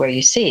everywhere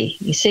you see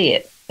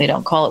it. We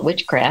don't call it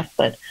witchcraft,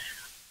 but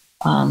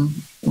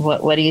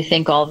what do you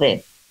think all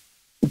the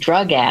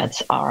drug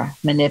ads are?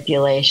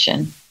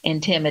 Manipulation,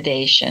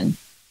 intimidation,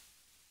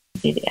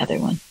 be the other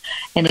one.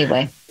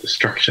 Anyway.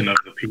 Destruction of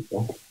the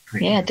people.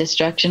 Yeah,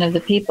 destruction of the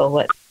people.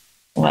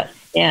 What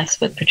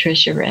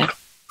Patricia read.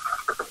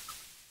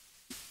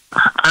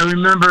 I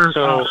remember...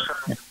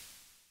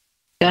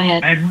 Go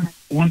ahead. I had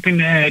one thing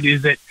to add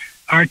is that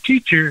our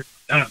teacher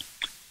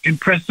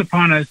impressed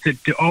upon us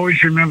that to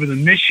always remember the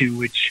mission,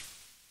 which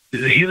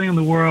is the healing of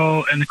the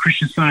world and the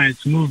Christian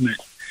Science movement.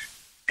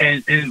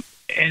 And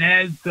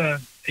as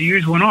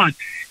years went on,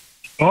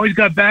 always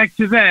got back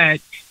to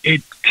that.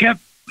 It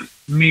kept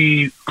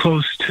me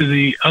close to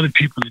the other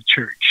people in the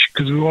church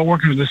because we were all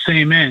working for the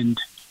same end.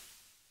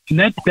 And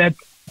that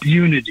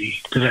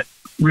unity that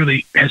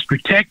really has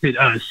protected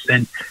us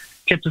and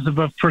kept us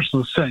above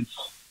personal sense.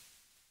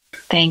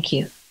 Thank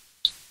you.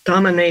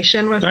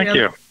 Domination was Thank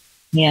you.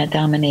 Yeah,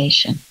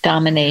 domination.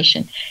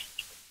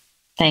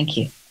 Thank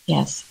you.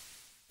 Yes.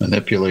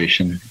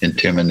 Manipulation,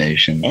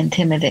 intimidation. And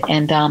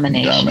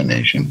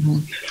domination.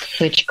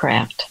 Mm-hmm.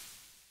 Witchcraft.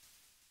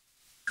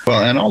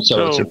 Well, and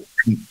also it's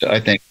important, I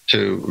think,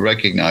 to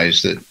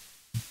recognize that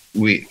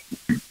we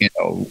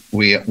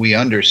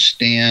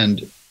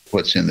understand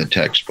what's in the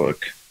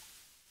textbook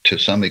to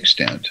some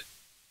extent,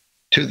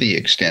 to the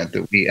extent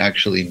that we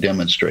actually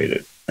demonstrate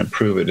it and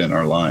prove it in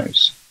our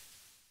lives.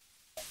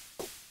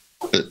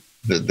 The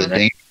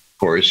danger, of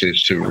course,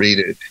 is to read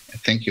it,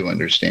 think you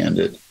understand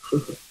it,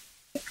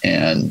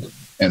 and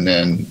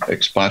then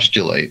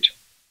expostulate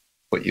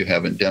what you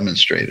haven't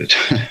demonstrated.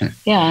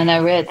 Yeah, and I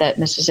read that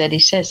Mrs. Eddy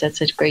says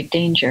that's a great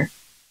danger.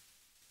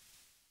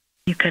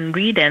 You can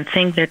read and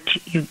think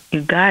that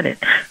you got it.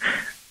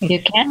 You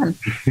can.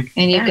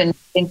 And you can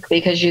think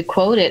because you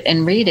quote it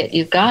and read it,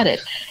 you've got it.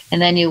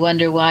 And then you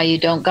wonder why you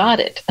don't got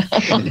it.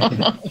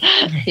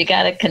 You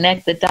got to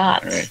connect the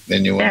dots. Right.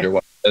 Then you wonder why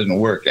it doesn't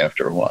work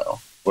after a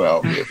while.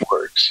 Well, it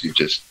works. You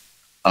just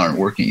aren't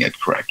working it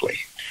correctly.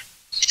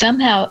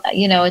 Somehow,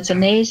 it's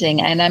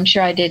amazing, and I'm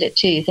sure I did it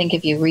too. You think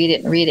if you read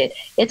it,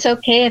 it's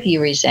okay if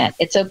you resent.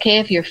 It's okay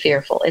if you're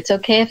fearful. It's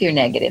okay if you're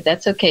negative.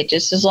 That's okay,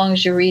 just as long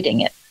as you're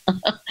reading it.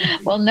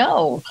 Well,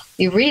 no,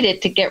 you read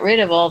it to get rid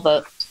of all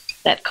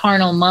that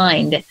carnal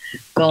mind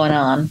going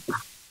on.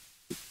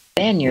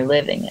 Then you're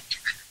living it.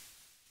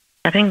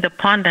 I think the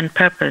Pond and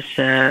Purpose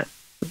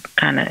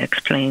kind of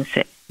explains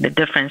it, the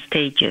different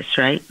stages,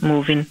 right?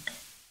 Moving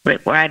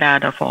right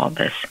out of all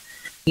this.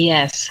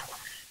 Yes.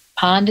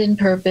 Pond and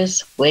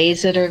Purpose,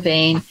 Ways that are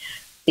Vain.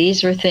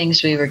 These were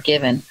things we were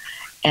given.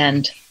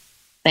 And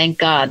thank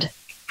God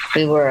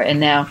we were.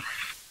 And now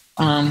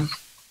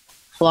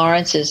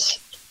Florence is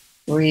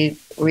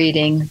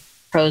reading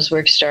prose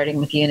work starting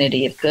with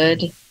Unity of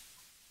Good.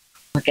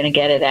 We're going to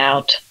get it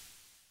out.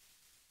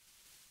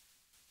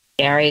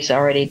 Gary's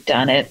already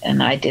done it,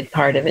 and I did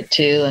part of it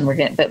too. And we're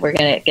going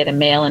to get a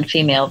male and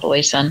female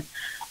voice on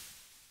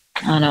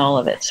on all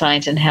of it,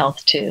 Science and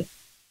Health too.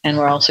 And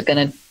we're also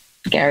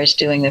Gary's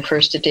doing the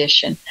first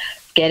edition,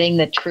 getting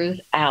the truth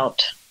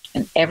out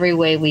in every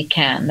way we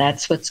can.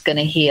 That's what's going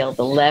to heal,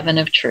 the leaven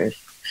of truth.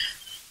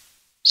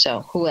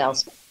 So who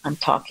else? I'm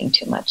talking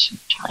too much. I'm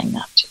trying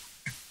not to.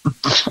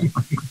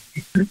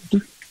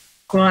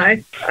 Well,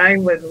 I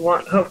would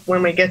hope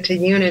when we get to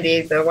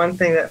unity, the one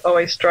thing that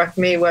always struck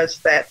me was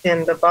that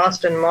in the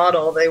Boston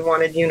model, they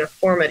wanted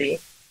uniformity.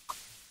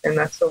 And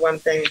that's the one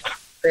thing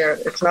there.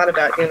 It's not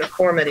about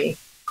uniformity.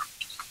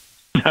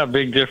 A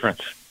big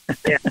difference.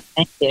 Yeah.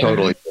 Thank you.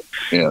 Totally.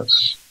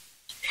 Yes.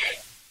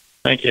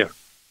 Thank you.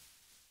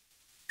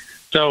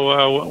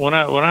 So when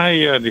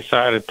I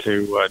decided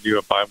to do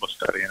a Bible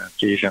study in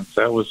Ephesians,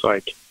 that was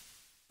like,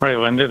 right,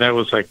 Linda, that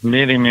was like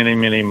many, many,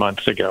 many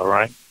months ago,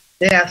 right?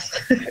 Yes.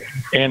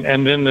 and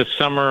then this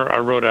summer I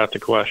wrote out the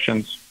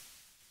questions,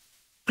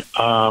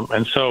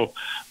 and so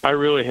I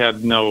really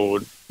had no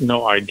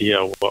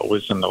idea what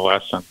was in the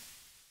lesson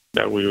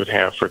that we would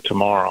have for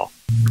tomorrow.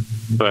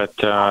 But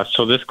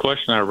so this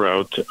question I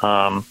wrote,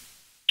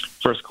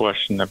 first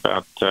question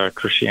about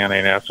Christianity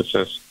in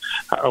Ephesus.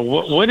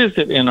 What is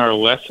it in our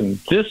lesson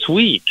this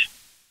week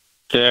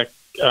that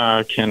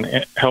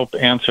can help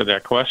answer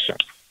that question?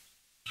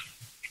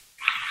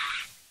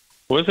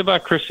 What is it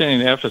about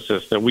Christianity in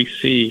Ephesus that we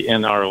see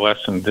in our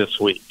lesson this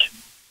week?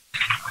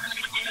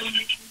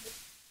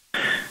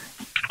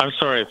 I'm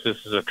sorry if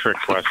this is a trick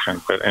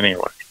question, but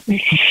anyway.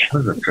 It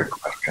was a trick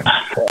question.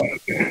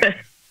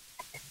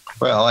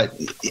 Well,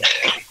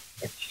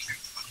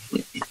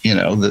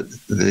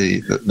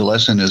 the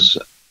lesson is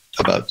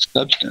about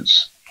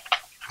substance,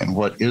 and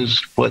what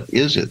is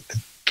it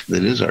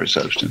that is our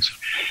substance?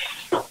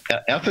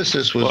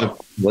 Ephesus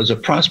was a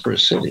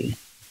prosperous city,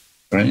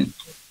 right?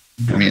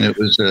 I mean, it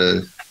was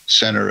a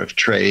center of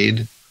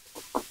trade,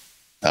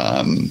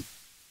 and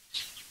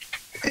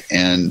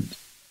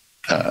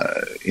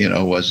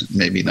was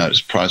maybe not as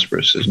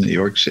prosperous as New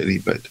York City,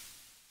 but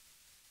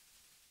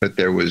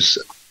there was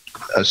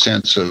a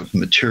sense of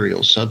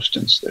material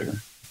substance there.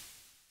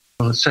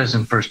 Well, it says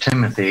in 1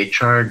 Timothy,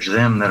 charge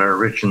them that are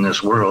rich in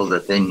this world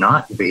that they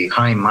not be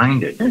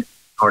high-minded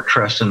or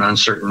trust in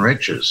uncertain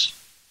riches,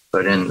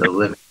 but in the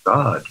living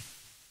God,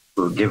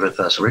 who giveth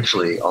us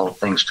richly all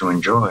things to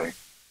enjoy.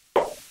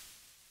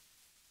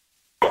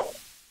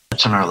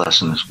 That's in our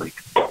lesson this week.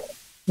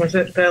 Was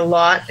it the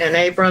Lot and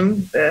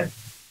Abram, the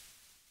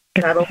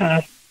battle?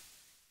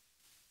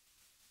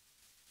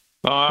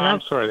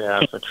 I'm sorry to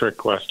ask a trick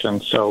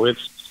question. So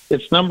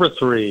it's number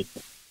 3.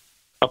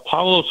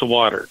 Apollos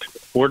watered.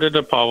 Where did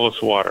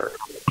Apollos water?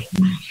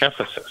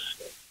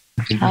 Ephesus.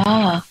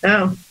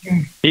 Oh.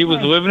 He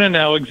was living in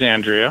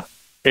Alexandria,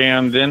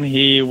 and then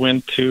he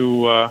went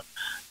to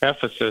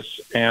Ephesus,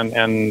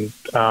 and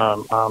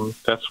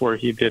that's where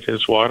he did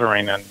his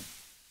watering and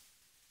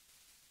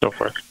so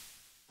forth.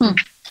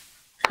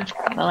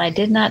 Well, I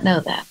did not know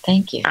that.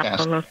 Thank you.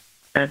 Apollos,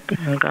 that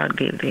God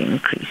gave the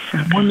increase.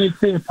 When they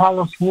say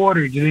Apollos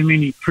watered, do they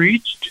mean he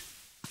preached?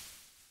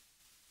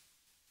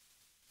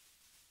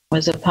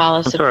 Was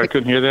Apollos? I'm sorry, I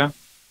couldn't hear that.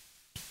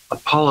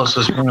 Apollos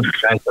was one of the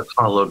guys that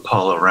followed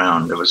Paul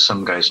around. It was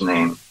some guy's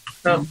name.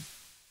 Oh.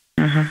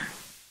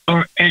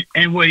 Mm-hmm.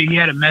 And wait, he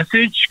had a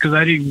message? Because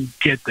I didn't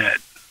get that.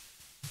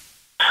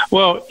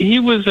 Well, he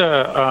was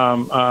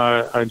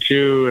a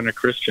Jew and a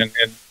Christian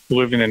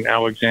living in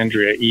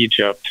Alexandria,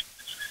 Egypt.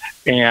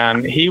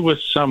 And he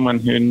was someone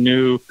who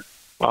knew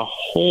a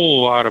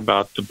whole lot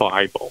about the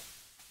Bible,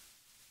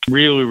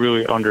 really,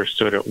 really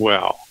understood it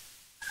well.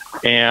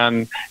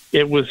 And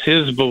it was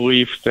his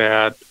belief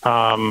that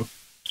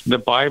the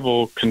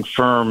Bible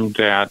confirmed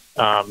that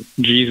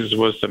Jesus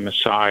was the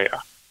Messiah.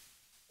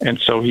 And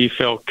so he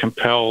felt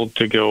compelled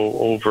to go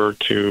over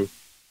to,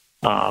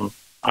 I don't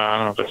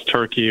know if it's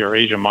Turkey or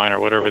Asia Minor,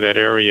 whatever that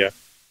area,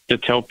 to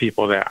tell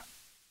people that.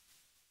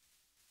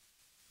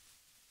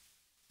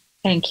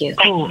 Thank you.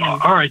 Oh,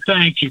 all right,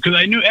 thank you. Because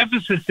I knew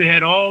Ephesus, they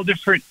had all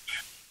different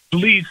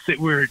beliefs that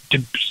were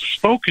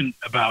spoken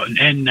about,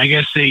 and I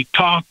guess they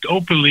talked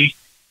openly,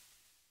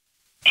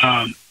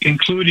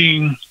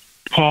 including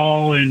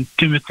Paul and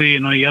Timothy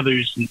and all the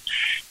others,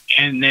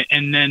 and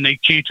then they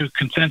came to a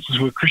consensus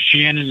where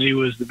Christianity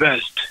was the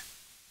best.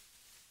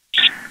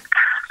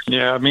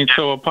 Yeah, I mean,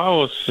 so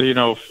Apollos,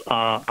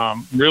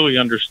 really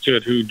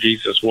understood who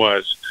Jesus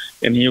was,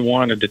 and he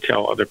wanted to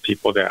tell other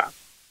people that,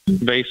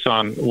 based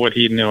on what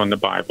he knew in the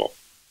Bible.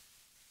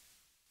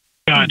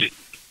 Got it.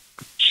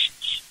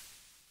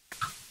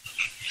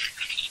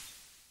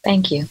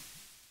 Thank you.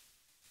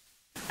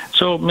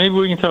 So maybe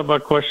we can talk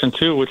about question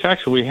 2, which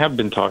actually we have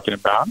been talking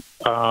about.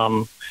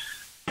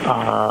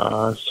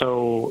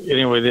 So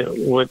anyway,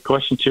 what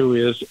question 2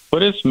 is,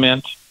 what is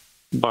meant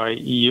by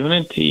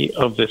unity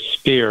of the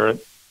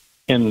Spirit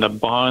in the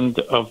bond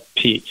of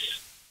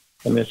peace?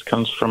 And this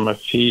comes from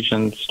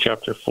Ephesians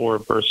chapter 4,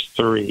 verse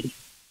 3.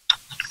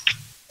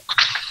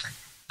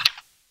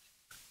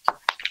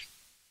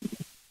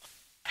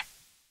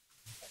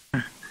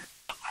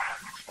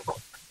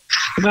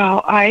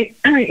 Well,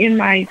 in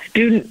my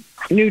student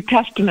New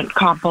Testament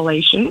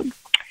compilation,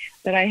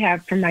 that I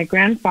have from my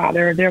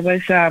grandfather. There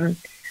was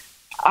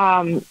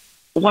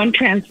one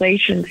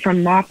translation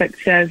from Moffat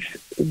says,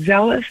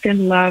 "Zealous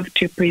in love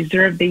to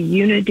preserve the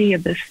unity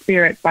of the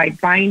Spirit by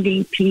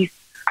binding peace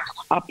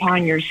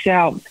upon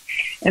yourselves."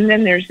 And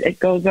then it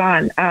goes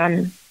on,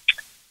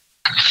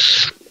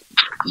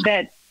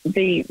 that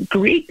the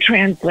Greek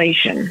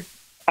translation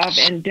of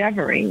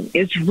endeavoring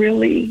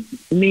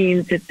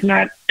means it's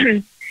not,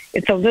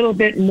 it's a little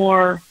bit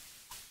more,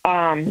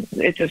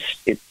 it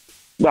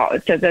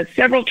says, as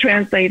several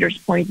translators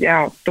point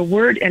out, the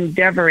word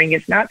endeavoring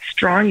is not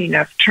strong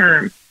enough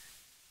term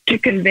to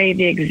convey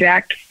the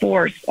exact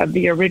force of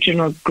the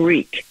original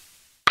Greek.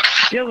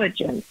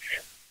 Diligence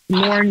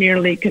more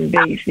nearly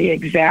conveys the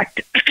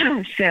exact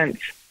sense.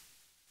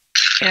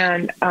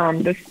 And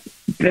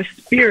the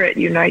Spirit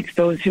unites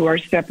those who are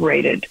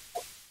separated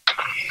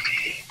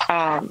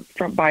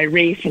by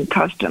race and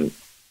customs.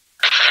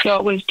 So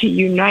it was to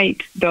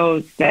unite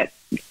those that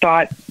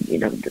thought,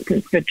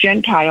 since the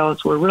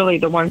Gentiles were really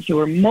the ones who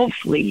were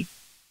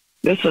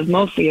this was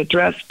mostly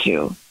addressed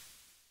to.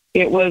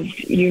 It was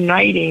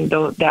uniting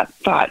that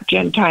thought,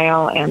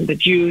 Gentile and the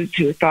Jews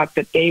who thought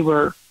that they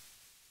were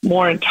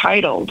more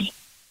entitled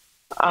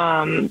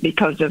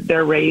because of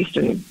their race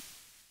and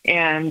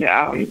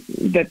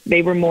that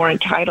they were more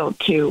entitled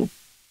to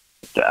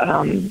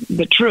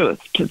the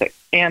truth,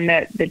 and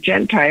that the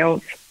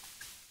Gentiles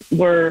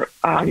were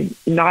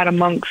not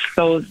amongst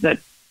those that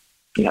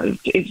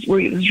it's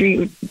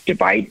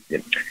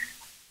divided.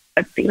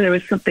 I think there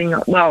was something.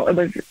 Well, it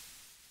was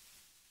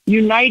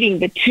uniting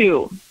the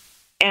two,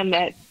 and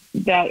that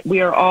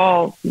we are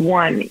all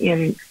one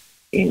in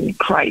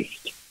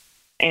Christ,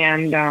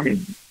 and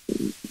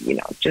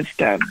just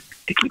to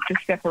keep the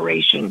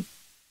separation.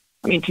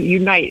 I mean, to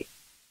unite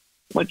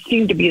what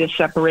seemed to be the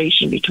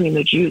separation between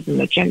the Jews and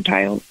the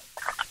Gentiles.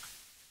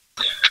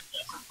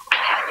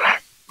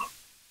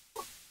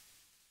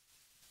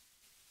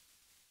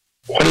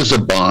 What is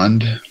a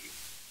bond?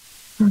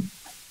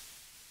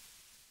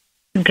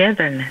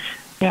 Togetherness.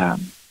 Yeah.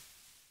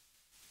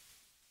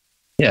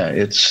 Yeah,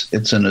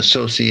 it's an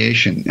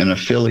association, an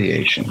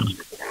affiliation.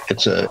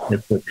 It's a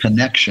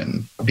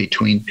connection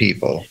between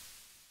people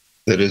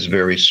that is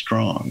very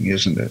strong,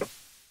 isn't it?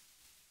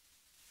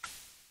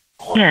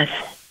 Yes.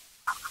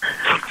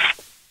 I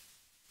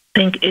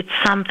think it's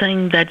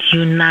something that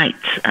unites.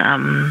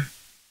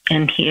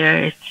 And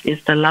here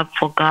it's the love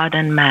for God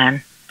and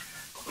man.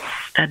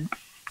 That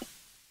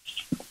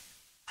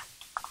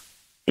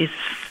is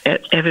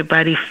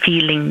everybody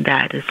feeling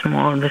that. It's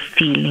more the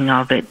feeling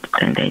of it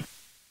than they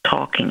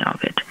talking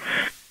of it.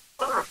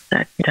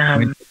 That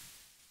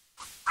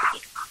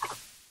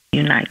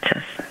unites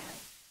us.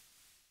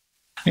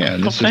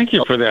 Yeah. Thank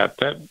you for that.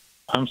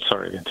 I'm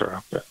sorry to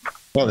interrupt that.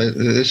 Well,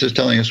 this is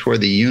telling us where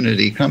the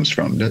unity comes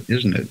from,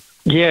 isn't it?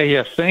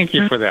 Yes. Thank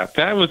you for that.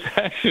 That was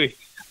actually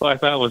what I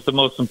thought was the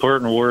most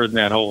important word in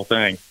that whole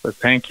thing. But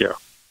thank you.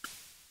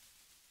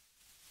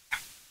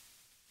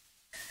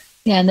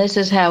 Yeah, and this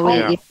is how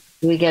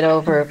we get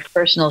over a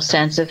personal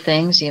sense of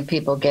things.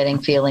 People getting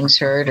feelings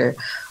hurt or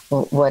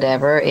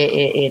whatever.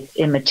 It's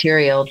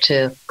immaterial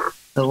to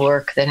the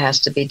work that has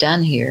to be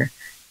done here.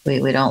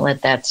 We don't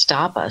let that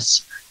stop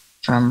us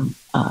from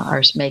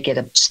or make it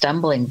a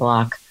stumbling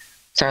block.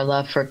 It's our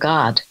love for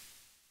God.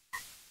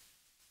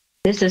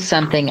 This is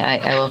something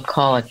I will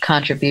call a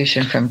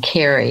contribution from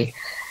Carrie.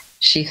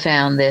 She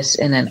found this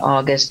in an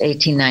August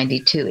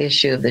 1892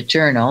 issue of the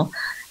Journal,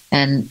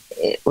 and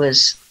it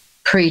was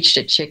preached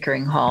at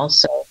Chickering Hall,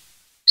 so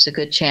it's a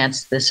good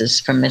chance this is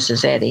from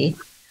Mrs. Eddy.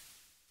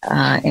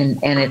 And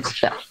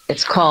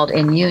it's called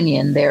 "In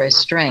Union There Is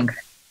Strength."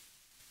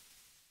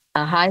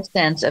 A high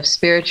sense of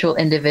spiritual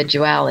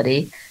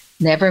individuality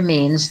never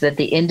means that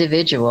the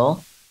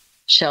individual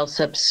shall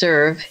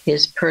subserve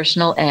his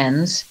personal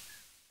ends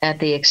at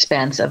the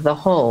expense of the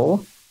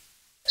whole,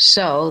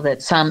 so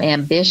that some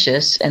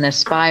ambitious and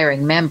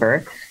aspiring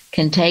member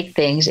can take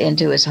things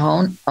into his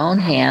own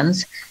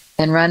hands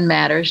and run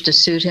matters to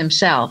suit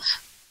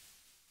himself.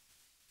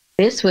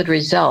 This would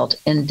result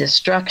in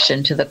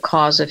destruction to the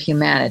cause of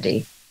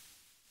humanity.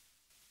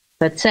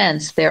 But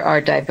since there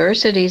are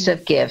diversities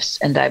of gifts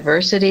and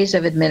diversities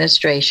of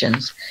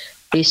administrations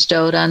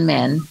bestowed on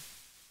men,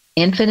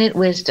 infinite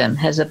wisdom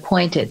has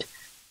appointed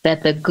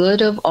that the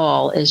good of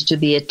all is to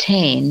be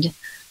attained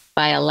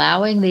by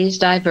allowing these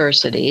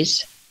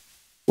diversities,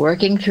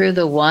 working through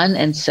the one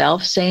and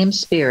self-same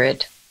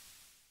Spirit,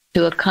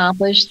 to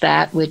accomplish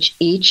that which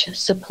each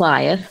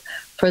supplieth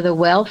for the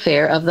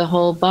welfare of the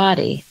whole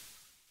body.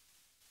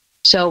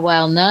 So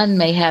while none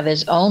may have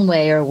his own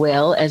way or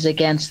will as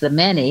against the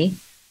many,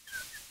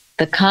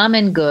 the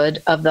common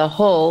good of the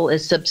whole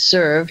is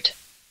subserved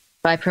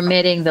by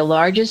permitting the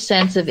largest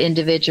sense of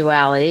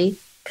individuality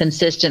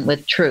consistent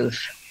with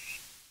truth.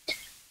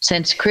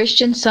 Since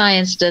Christian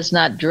Science does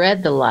not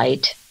dread the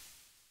light,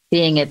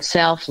 being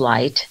itself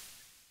light,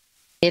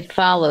 it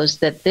follows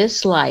that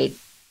this light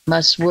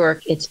must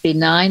work its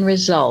benign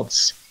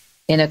results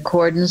in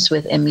accordance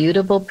with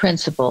immutable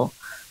principle,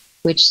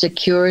 which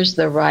secures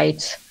the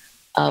rights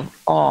of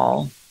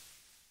all.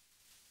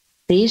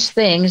 These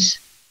things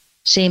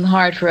seem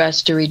hard for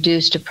us to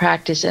reduce to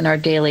practice in our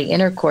daily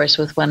intercourse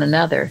with one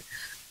another.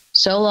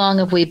 So long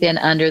have we been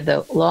under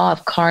the law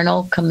of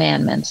carnal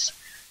commandments.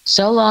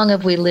 So long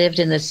have we lived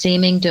in the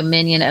seeming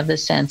dominion of the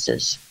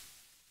senses.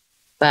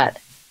 But,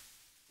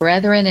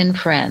 brethren and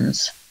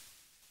friends,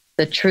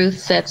 the truth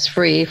sets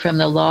free from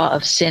the law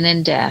of sin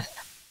and death.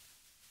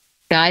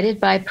 Guided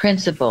by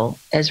principle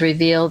as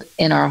revealed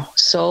in our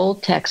soul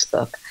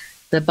textbook,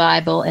 the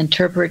Bible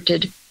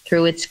interpreted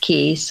through its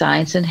key,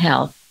 science and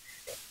health,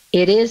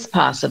 it is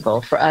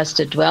possible for us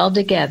to dwell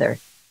together,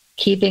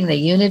 keeping the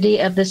unity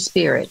of the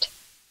Spirit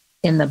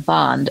in the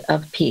bond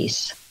of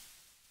peace.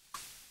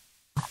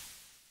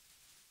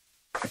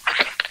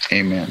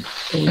 Amen.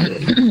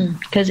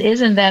 Because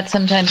isn't that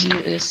sometimes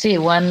you see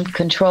one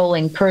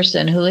controlling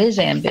person who is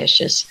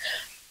ambitious,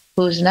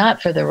 who's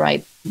not for the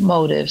right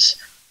motives,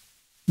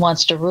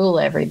 wants to rule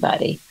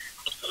everybody.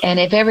 And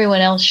if everyone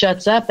else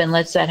shuts up and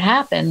lets that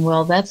happen,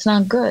 well, that's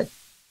not good.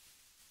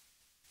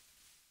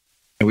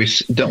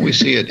 Don't we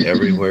see it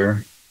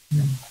everywhere?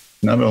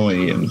 Not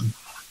only in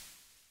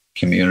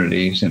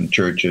communities, in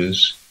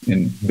churches,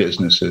 in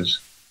businesses,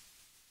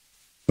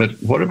 but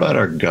what about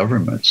our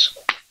governments,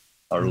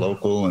 our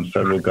local and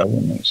federal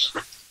governments?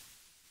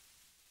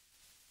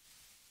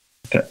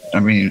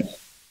 I mean,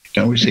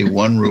 don't we see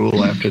one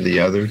rule after the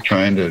other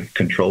trying to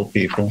control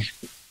people?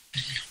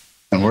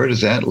 And where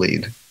does that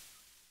lead?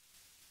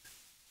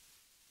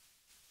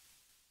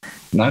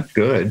 Not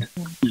good.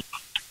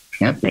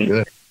 Can't be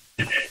good.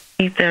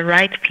 If the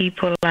right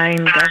people are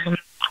in government,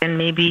 then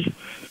maybe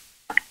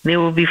they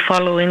will be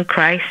following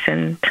Christ,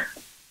 and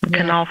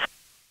can all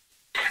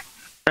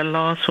the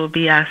laws will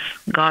be as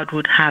God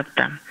would have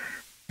them,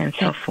 and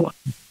so forth.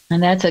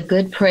 And that's a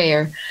good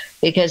prayer,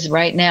 because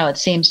right now it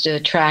seems to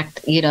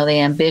attract, the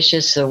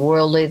ambitious, the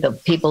worldly, the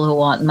people who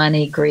want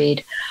money,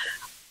 greed.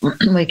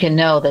 We can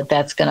know that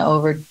that's going to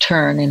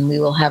overturn, and we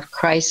will have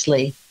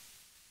Christly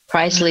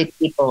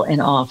people in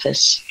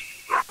office.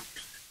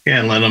 Yeah,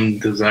 and let them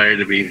desire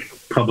to be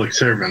public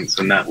servants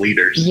and not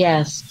leaders.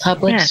 Yes,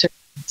 public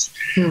servants.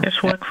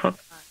 Just work for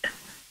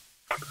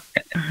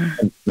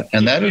God.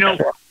 And that is...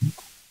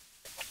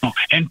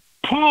 And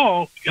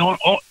Paul,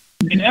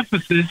 in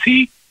Ephesus,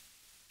 he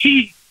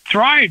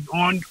thrived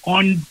on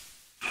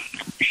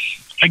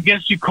I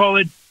guess you call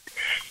it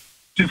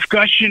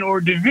discussion or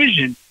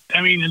division.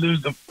 I mean, there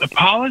was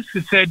Apollos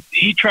who said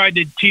he tried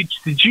to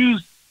teach the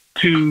Jews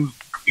to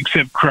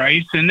accept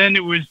Christ, and then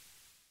it was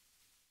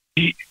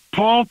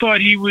Paul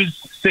thought he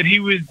was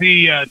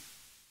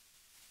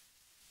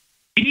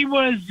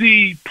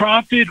the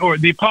prophet or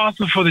the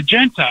apostle for the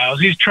Gentiles.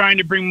 He's trying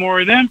to bring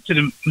more of them to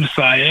the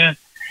Messiah,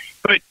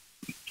 but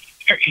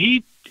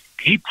he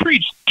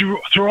preached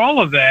through all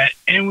of that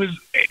and was,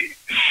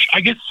 I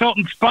guess, felt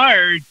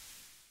inspired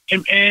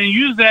and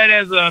used that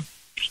as a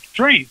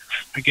strength,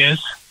 I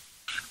guess.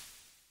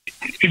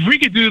 If we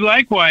could do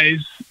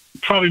likewise,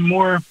 probably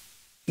more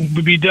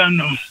would be done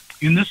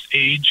in this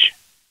age.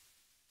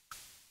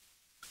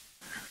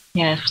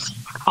 Yes.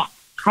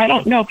 I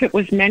don't know if it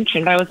was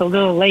mentioned. I was a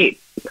little late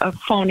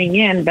phoning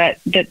in,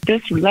 but that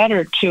this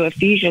letter to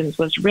Ephesians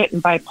was written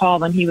by Paul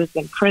when he was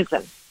in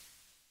prison.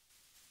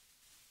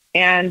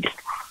 And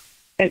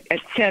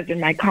it says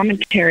in my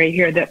commentary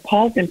here that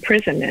Paul's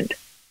imprisonment,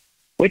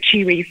 which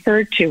he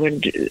referred to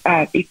in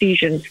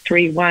Ephesians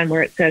 3:1,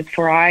 where it says,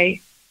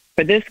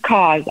 For this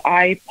cause,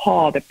 I,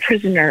 Paul, the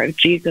prisoner of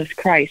Jesus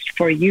Christ,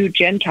 for you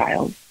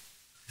Gentiles.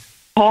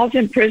 Paul's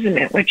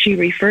imprisonment, which he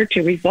referred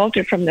to,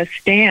 resulted from the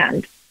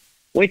stand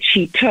which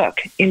he took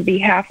in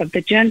behalf of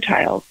the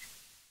Gentiles,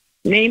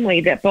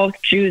 namely that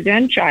both Jews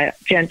and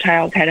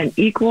Gentiles had an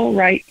equal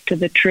right to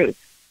the truth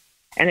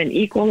and an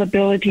equal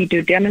ability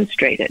to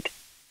demonstrate it,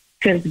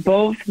 since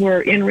both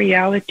were in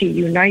reality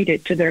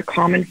united to their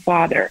common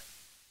Father.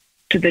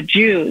 To the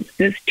Jews,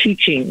 this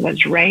teaching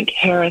was rank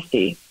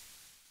heresy.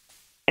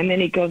 And then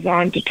he goes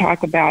on to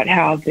talk about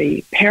how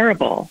the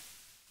parable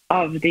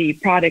of the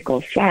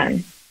prodigal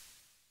son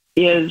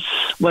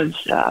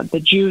was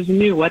the Jews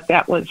knew what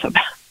that was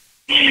about.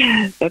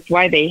 That's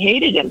why they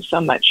hated him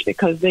so much,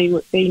 because they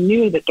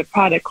knew that the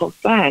prodigal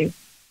son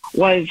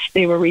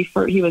he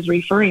was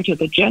referring to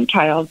the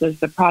Gentiles as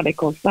the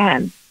prodigal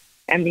son,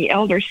 and the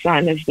elder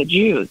son as the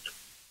Jews.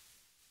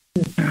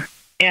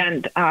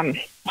 And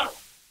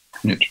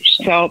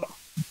so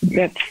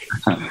that's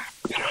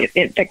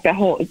it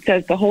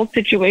says the whole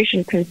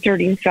situation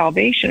concerning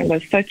salvation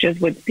was such as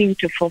would seem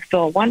to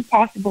fulfill one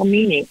possible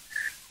meaning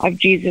of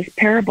Jesus'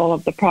 parable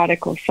of the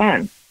prodigal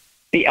son.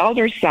 The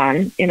elder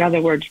son, in other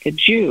words, the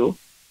Jew,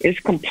 is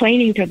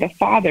complaining to the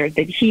father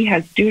that he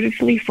has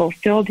dutifully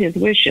fulfilled his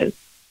wishes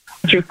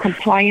through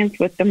compliance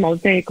with the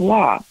Mosaic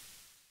law,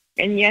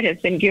 and yet has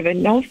been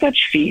given no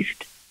such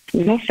feast,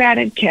 no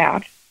fatted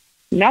calf,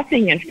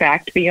 nothing, in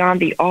fact,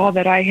 beyond the all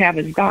that I have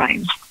is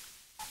thine.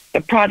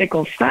 The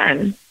prodigal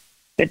son,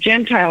 the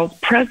Gentile's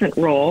present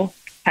role,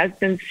 has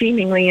been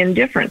seemingly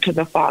indifferent to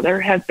the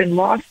father, has been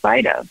lost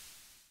sight of,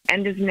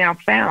 and is now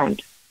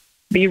found,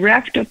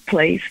 bereft of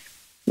place,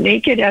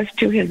 naked as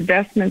to his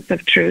vestments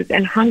of truth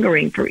and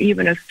hungering for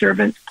even a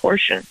servant's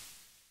portion.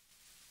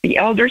 The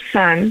elder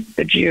son,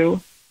 the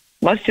Jew,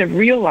 must have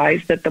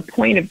realized that the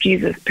point of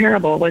Jesus'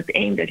 parable was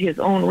aimed at his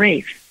own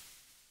race,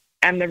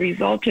 and the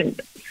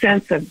resultant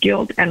sense of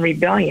guilt and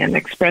rebellion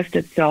expressed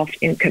itself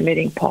in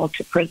committing Paul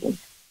to prison.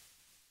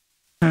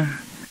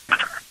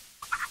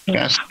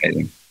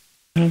 Fascinating.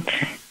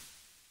 Okay.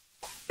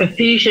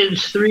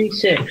 Ephesians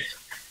 3:6,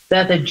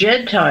 that the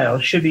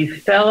Gentiles should be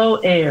fellow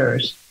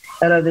heirs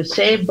and of the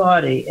same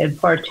body and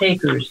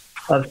partakers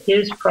of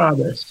his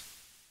promise,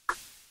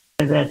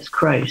 and that's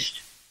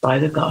Christ by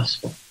the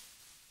gospel.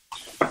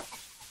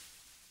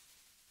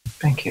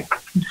 Thank you.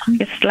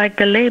 It's like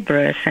the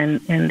laborers and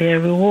their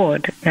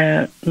reward.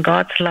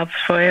 God's love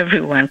for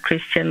everyone,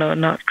 Christian or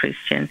not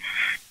Christian,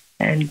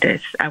 and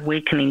this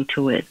awakening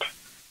to it,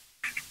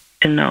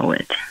 to know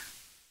it.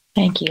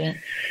 Thank you.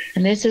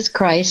 And this is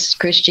Christ's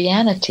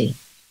Christianity.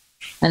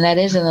 And that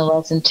is in the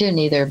lesson too.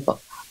 Neither,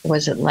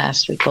 was it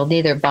last week? Well,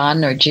 neither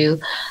bond nor Jew,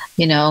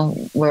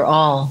 we're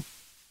all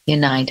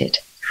united.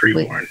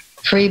 Freeborn.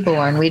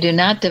 Freeborn. We do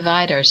not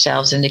divide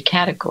ourselves into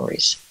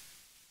categories.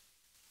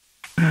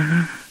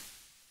 Mm-hmm.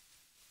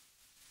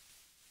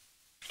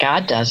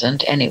 God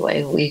doesn't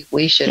anyway.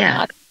 We should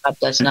not. God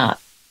does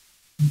not.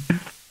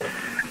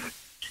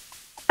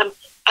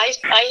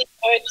 I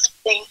heard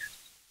something.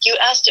 You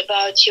asked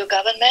about your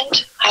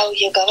government, how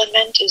your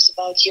government is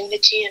about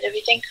unity and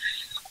everything.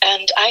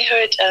 And I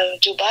heard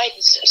Joe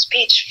Biden's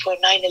speech for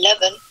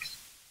 9/11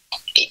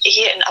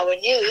 here in our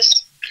news,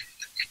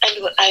 and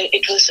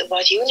it was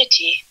about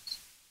unity.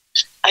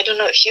 I don't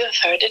know if you have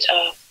heard it.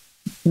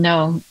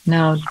 No,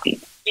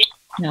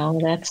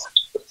 that's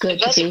good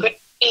to be. It was a great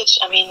speech,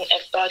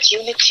 about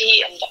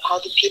unity and how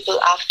the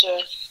people after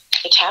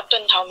it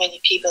happened, how many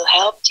people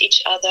helped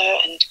each other,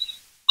 and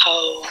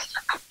how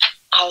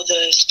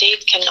the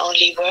state can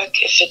only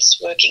work if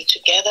it's working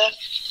together.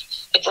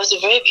 It was a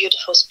very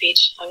beautiful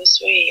speech. I was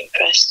very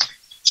impressed.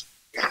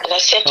 And I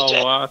sent it to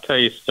I'll tell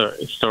you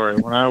a story.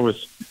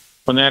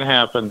 When that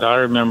happened, I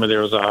remember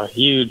there was a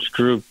huge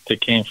group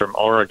that came from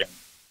Oregon,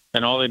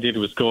 and all they did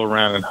was go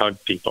around and hug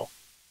people.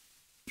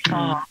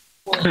 Oh.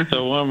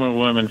 So one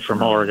woman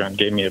from Oregon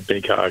gave me a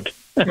big hug.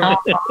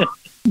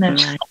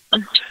 Nice.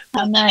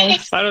 How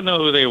nice. I don't know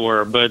who they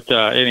were, but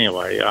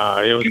anyway,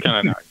 it was kind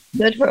of nice.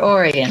 Good for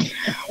Oregon.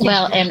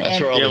 Well, and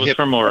it was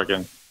from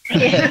Oregon.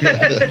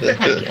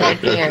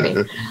 Like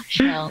Gary.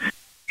 Well,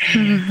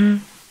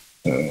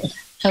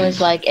 so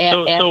it's like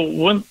so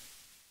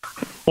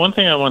one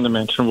thing I wanted to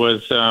mention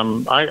was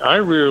I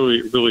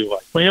really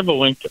like. We have a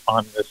link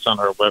on this on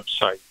our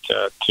website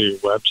to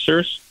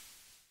Webster's.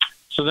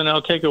 So then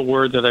I'll take a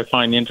word that I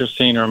find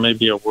interesting, or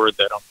maybe a word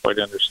that I don't quite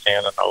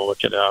understand, and I'll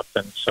look it up.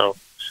 And so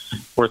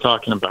we're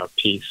talking about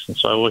peace, and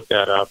so I looked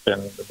that up,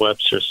 and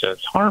Webster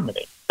says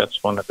harmony.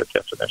 That's one of the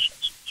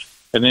definitions.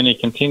 And then he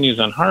continues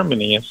on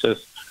harmony and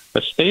says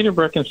a state of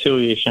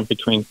reconciliation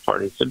between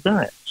parties at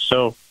variance.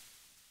 So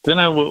then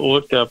I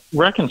looked up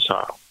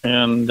reconcile,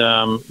 and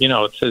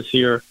it says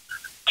here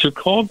to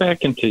call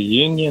back into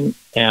union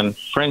and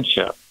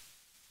friendship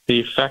the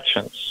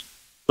affections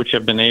which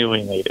have been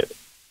alienated.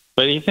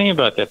 But you think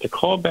about that, to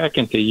call back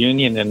into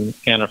union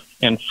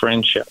and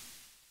friendship.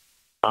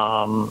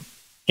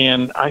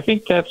 And I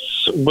think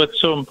that's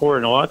what's so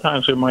important. A lot of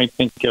times we might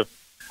think of,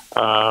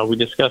 we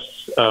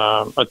discuss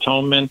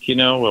atonement,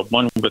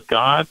 one with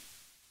God.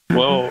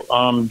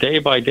 Well, day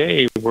by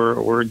day,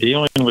 we're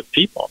dealing with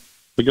people.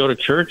 We go to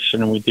church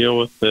and we deal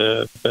with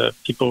the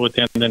people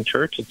within the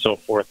church and so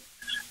forth.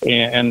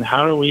 And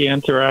how are we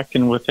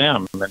interacting with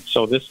them? And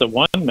so this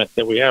one-ment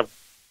that we have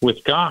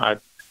with God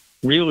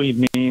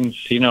really means,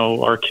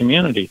 our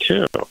community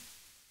too.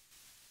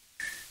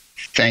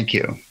 Thank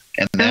you.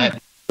 And that's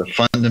the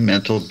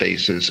fundamental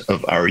basis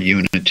of our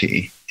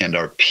unity and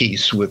our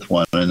peace with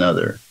one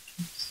another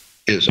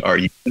is our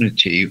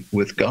unity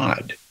with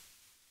God.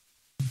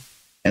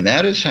 And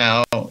that is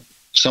how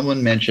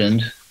someone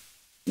mentioned,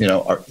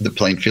 the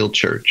Plainfield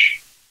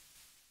Church.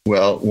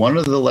 Well, one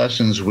of the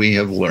lessons we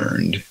have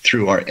learned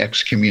through our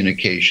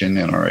excommunication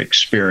and our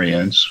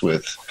experience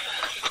with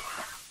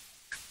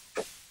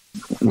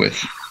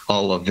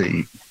all of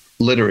the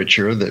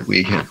literature that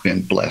we have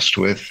been blessed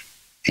with,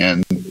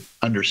 and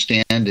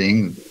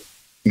understanding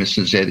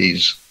Mrs.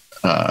 Eddy's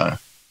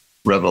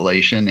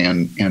revelation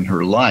and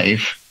her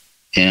life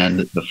and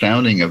the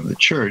founding of the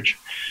church,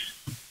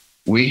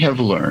 we have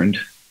learned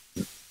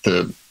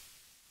the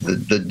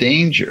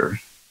danger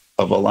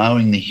of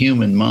allowing the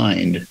human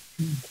mind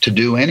to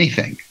do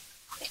anything.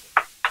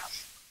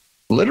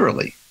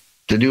 Literally,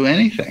 to do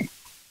anything.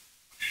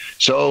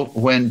 So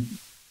when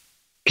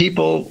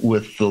people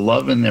with the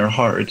love in their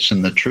hearts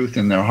and the truth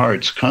in their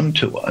hearts come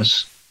to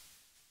us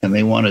and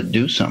they want to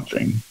do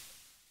something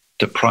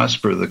to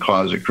prosper the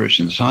cause of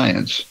Christian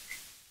Science,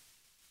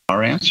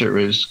 our answer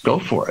is go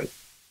for it.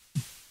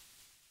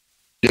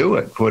 Do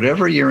it.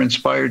 Whatever you're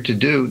inspired to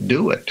do,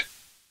 do it.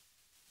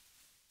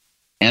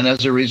 And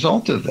as a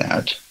result of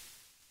that,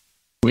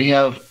 we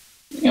have,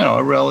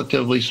 a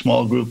relatively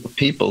small group of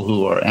people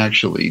who are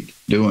actually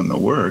doing the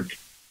work.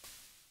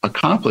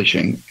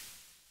 accomplishing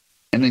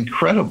an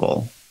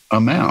incredible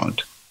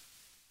amount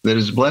that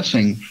is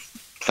blessing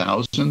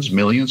thousands,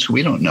 millions,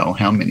 we don't know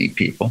how many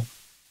people.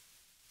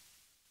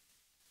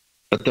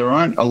 But there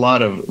aren't a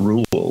lot of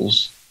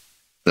rules.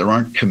 There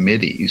aren't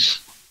committees.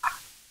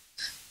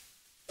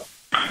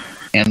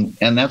 And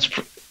that's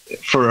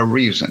for a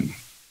reason.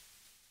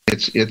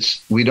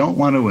 It's we don't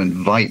want to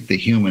invite the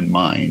human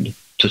mind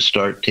to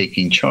start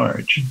taking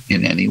charge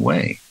in any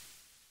way.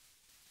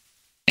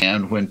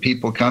 And when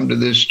people come to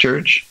this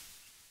church,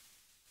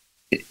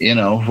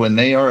 when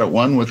they are at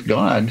one with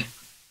God,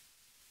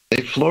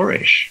 they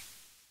flourish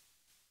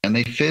and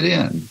they fit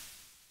in.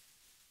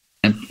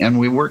 And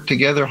we work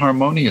together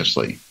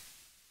harmoniously.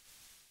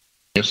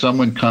 If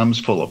someone comes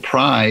full of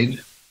pride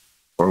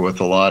or with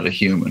a lot of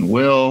human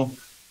will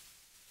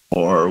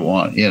or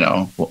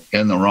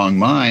in the wrong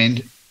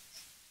mind,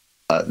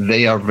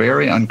 they are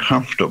very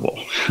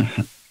uncomfortable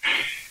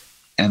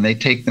and they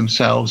take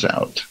themselves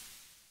out.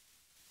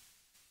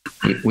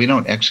 We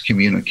don't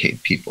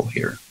excommunicate people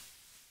here.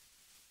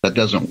 That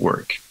doesn't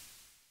work.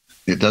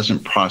 It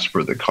doesn't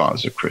prosper the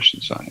cause of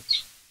Christian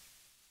Science.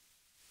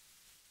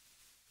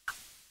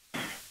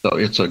 So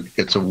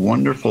it's a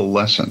wonderful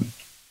lesson,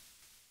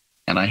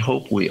 and I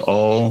hope we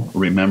all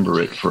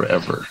remember it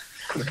forever.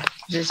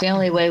 It's the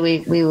only way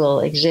we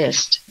will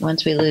exist.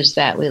 Once we lose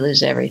that, we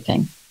lose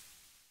everything.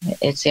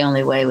 It's the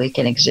only way we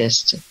can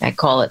exist. I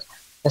call it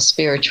a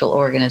spiritual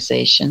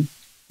organization,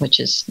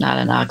 which is not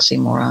an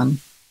oxymoron.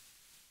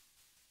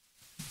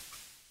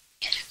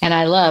 And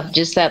I love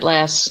just that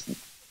last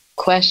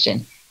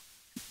question,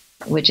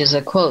 which is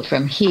a quote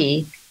from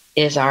He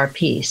is our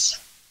peace.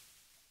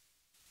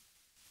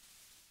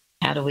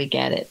 How do we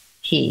get it?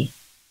 He.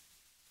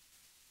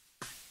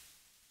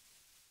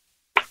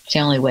 It's the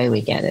only way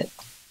we get it.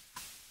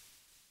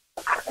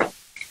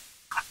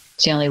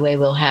 It's the only way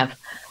we'll have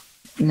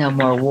no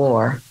more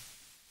war,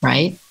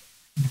 right?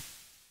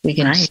 We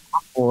can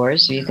stop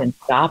wars. You can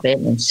stop it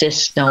and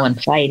insist no one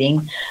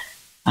fighting,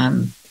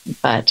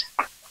 but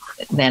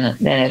then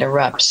it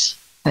erupts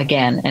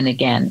again and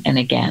again and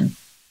again.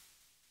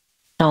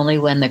 Only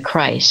when the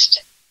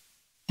Christ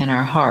in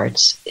our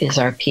hearts is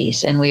our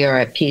peace, and we are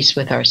at peace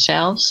with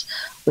ourselves,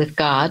 with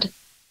God,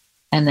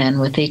 and then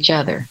with each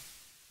other.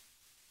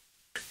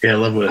 Yeah, I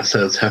love what it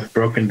says, have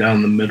broken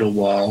down the middle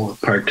wall,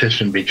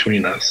 partition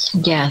between us.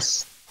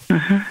 Yes.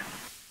 Mm-hmm.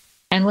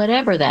 And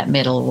whatever that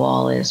middle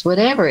wall is,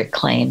 whatever it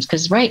claims,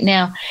 because right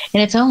now,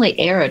 and it's only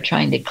error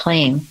trying to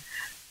claim,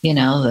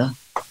 the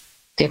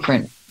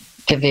different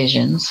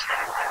divisions.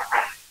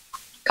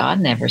 God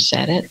never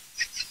said it.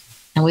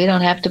 And we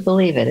don't have to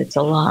believe it. It's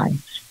a lie.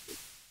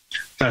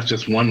 That's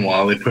just one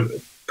wall. They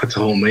puts a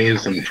whole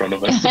maze in front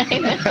of us.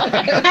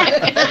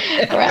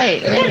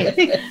 Right.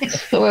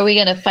 Who are we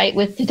going to fight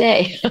with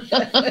today?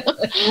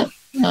 Oh,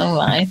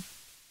 my.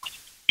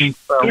 The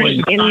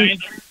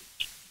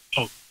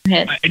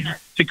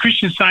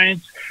Christian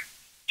Science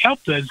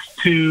helped us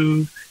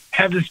to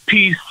have this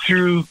peace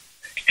through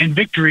and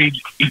victory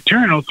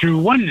eternal through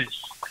oneness.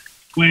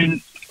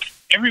 When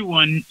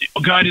everyone,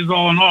 God is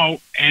all in all,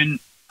 and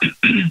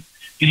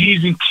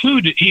He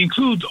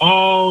includes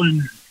all,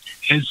 and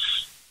as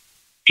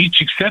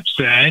each accepts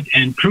that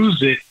and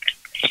proves it,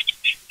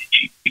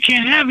 you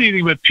can't have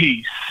anything but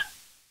peace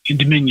and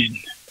dominion.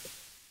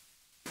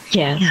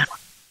 Yes. Yeah.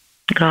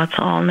 God's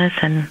allness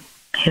and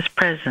His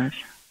presence,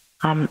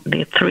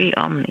 the three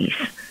omnis,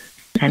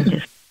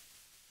 and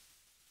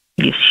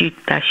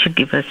that should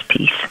give us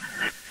peace.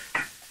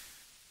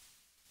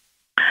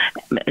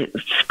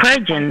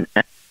 Spurgeon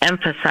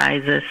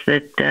emphasizes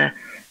that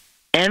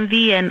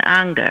envy and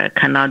anger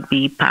cannot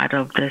be part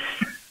of this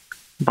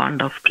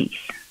bond of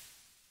peace.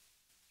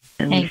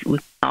 And we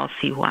all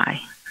see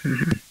why.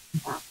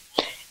 Mm-hmm.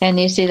 And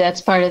you see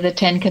that's part of the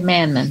 10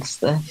 Commandments.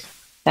 Thou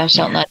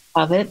shalt not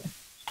covet.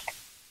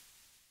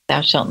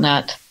 Thou shalt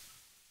not,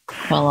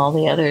 well, all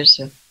the others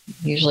are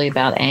usually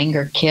about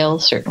anger. Kill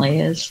certainly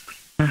is.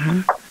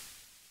 Mm-hmm.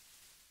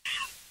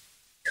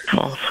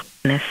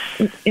 Falseness.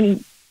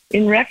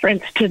 In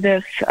reference to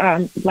this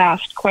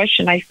last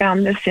question, I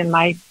found this in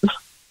my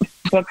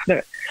book,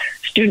 the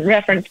student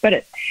reference,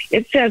 but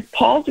it says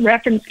Paul's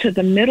reference to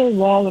the middle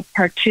wall of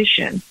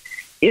partition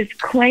is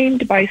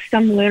claimed by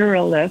some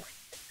literalists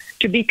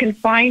to be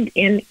confined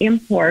in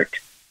import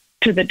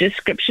to the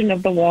description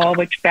of the wall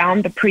which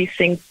bound the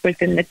precincts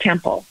within the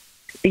temple,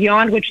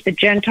 beyond which the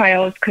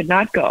Gentiles could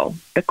not go,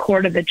 the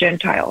court of the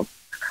Gentiles.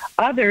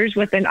 Others,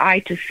 with an eye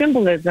to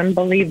symbolism,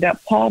 believe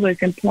that Paul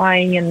was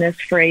implying in this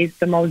phrase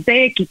the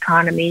Mosaic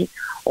economy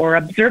or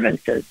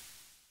observances,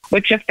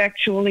 which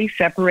effectually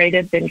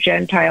separated the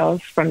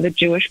Gentiles from the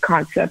Jewish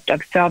concept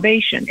of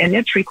salvation and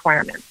its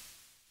requirements.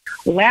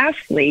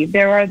 Lastly,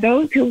 there are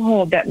those who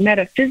hold that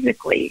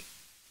metaphysically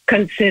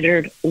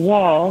considered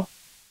wall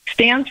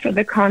stands for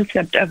the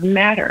concept of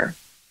matter,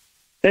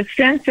 the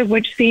sense of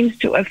which seems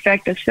to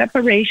affect a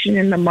separation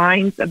in the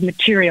minds of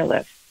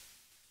materialists,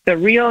 the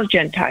real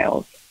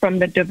Gentiles, from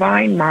the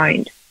divine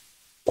mind,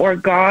 or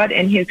God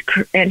and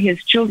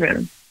his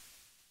children.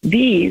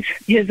 These,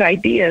 his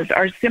ideas,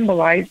 are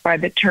symbolized by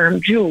the term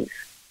Jews,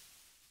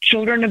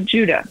 children of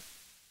Judah.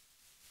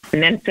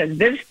 And then it says,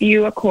 this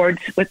view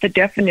accords with the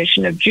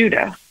definition of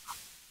Judah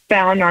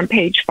found on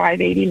page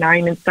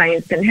 589 in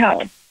Science and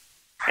Health.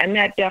 And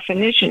that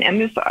definition, and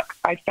this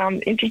I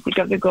found interesting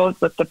because it goes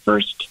with the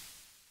first,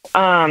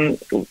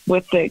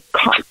 with the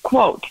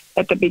quote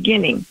at the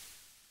beginning.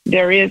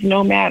 There is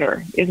no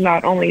matter is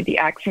not only the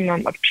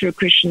axiom of true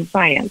Christian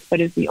science, but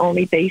is the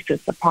only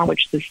basis upon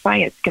which the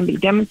science can be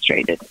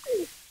demonstrated.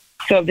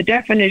 So the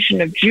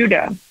definition of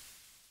Judah,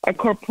 a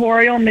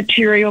corporeal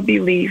material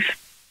belief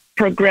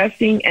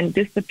progressing and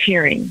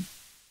disappearing,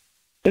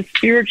 the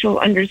spiritual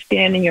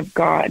understanding of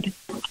God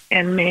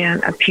and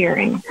man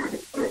appearing.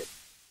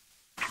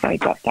 So I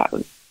thought that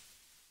was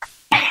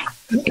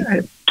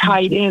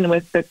tied in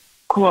with the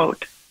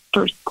quote,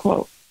 first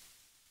quote.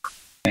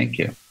 Thank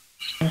you.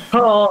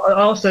 Paul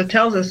also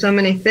tells us so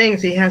many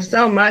things. He has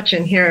so much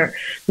in here,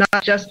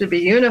 not just to be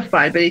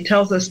unified, but he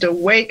tells us to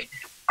wake,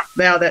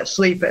 thou that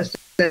sleepest,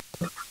 and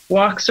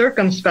walk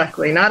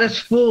circumspectly, not as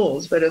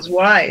fools, but as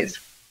wise.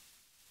 He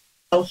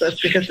tells us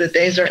because the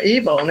days are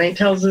evil, and he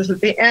tells us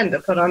at the end to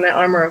put on the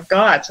armor of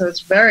God. So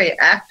it's very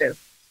active,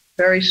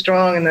 very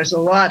strong, and there's a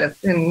lot of,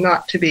 and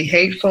not to be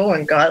hateful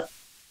and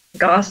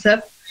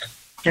gossip.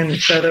 And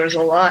so there's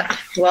a lot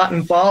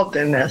involved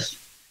in this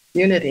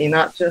unity,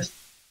 not just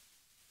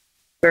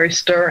very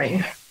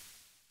stirring,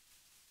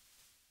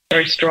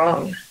 very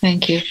strong.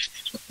 Thank you.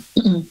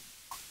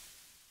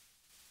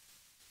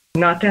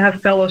 Not to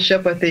have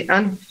fellowship with the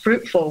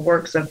unfruitful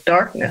works of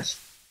darkness.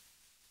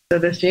 So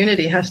this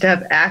unity has to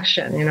have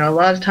action. You know, a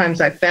lot of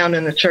times I found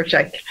in the church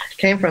I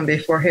came from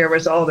before here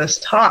was all this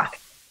talk.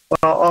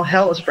 Well, all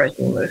hell is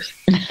breaking loose.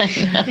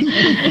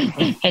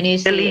 And you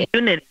see,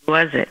 unity,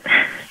 was it?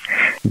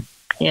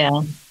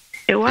 Yeah,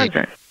 it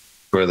wasn't.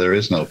 Where there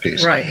is no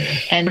peace. Right.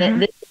 And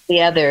this is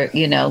the other,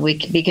 you know,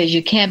 because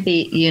you can't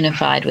be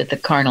unified with the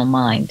carnal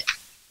mind.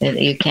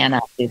 You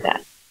cannot do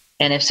that.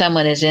 And if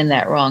someone is in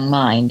that wrong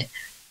mind,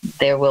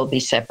 there will be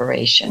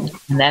separation.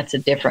 And that's a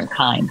different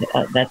kind.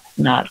 That's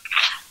not.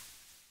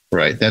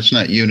 Right. That's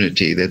not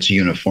unity. That's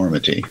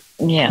uniformity.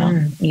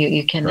 Yeah.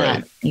 You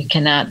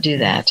cannot do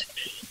that.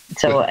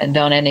 So and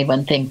don't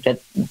anyone think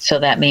that, so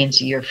that means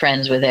you're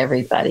friends with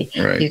everybody.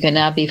 Right. You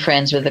cannot be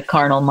friends with the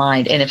carnal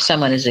mind. And if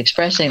someone is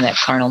expressing that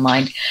carnal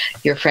mind,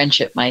 your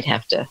friendship might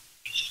have to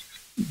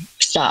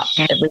stop,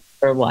 at least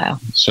for a while.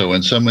 So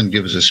when someone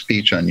gives a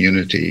speech on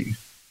unity,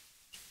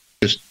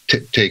 just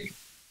take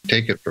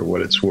it for what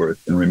it's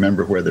worth and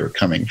remember where they're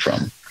coming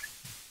from.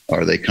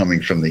 Are they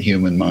coming from the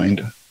human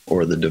mind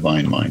or the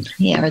divine mind?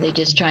 Yeah, are they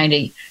just trying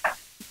to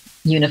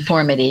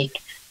uniformity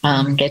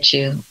get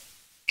you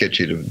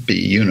to be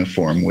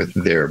uniform with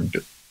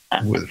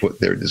what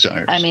their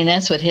desires? I mean,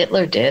 that's what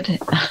Hitler did.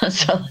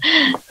 So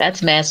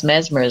that's mass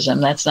mesmerism.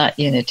 That's not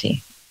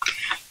unity.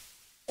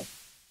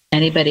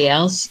 Anybody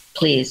else?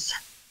 Please.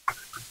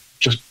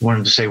 Just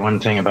wanted to say one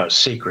thing about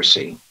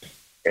secrecy.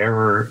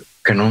 Error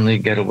can only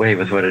get away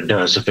with what it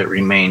does if it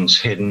remains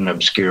hidden,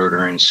 obscured,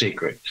 or in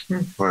secret.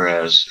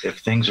 Whereas if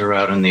things are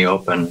out in the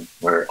open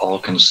where all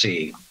can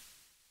see,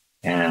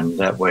 and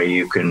that way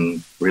you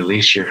can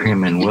release your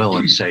human will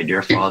and say,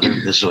 dear Father,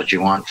 if this is what you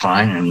want,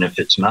 fine. And if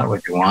it's not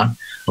what you want,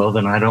 well,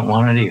 then I don't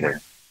want it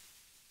either.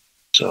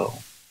 So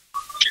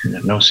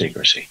no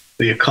secrecy.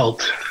 The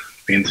occult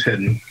means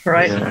hidden.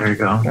 Right. Yeah, there you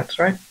go. That's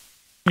right.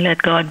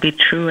 Let God be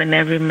true and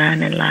every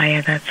man a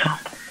liar, that's all.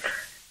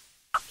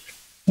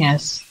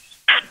 Yes.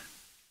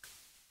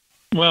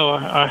 Well,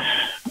 I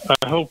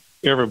hope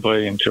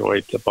everybody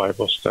enjoyed the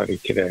Bible study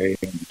today.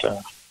 And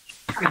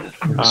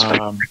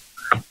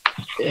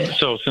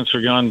so since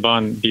we're gone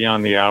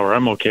beyond the hour,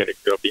 I'm okay to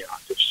go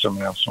beyond if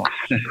someone else wants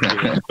to do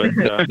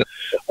that.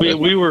 But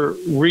we were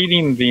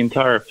reading the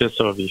entire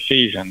epistle of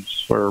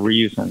Ephesians for a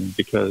reason,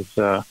 because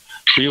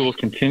we will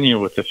continue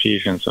with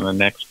Ephesians in the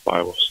next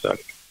Bible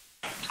study.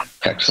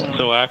 Excellent.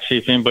 So actually,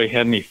 if anybody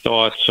had any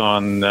thoughts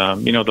on,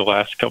 the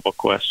last couple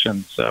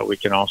questions, we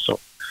can also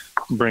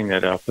bring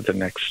that up at the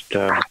next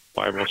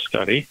Bible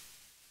study.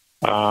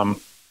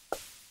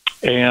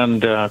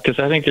 And because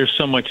I think there's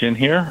so much in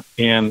here,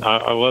 and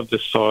I love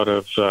this thought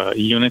of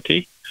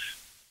unity.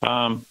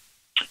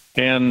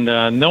 And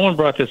no one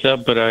brought this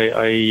up, but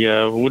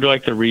I would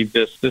like to read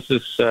this. This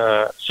is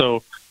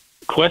so.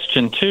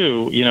 Question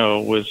 2,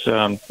 was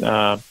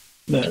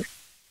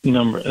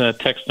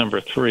text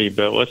number 3,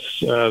 but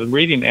let's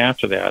reading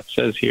after that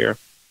says here,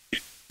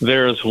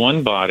 there is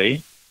one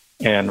body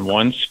and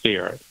one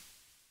Spirit,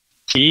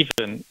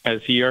 even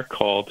as ye are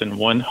called in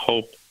one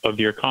hope of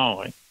your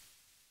calling.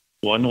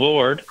 One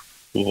Lord,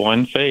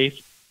 one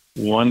faith,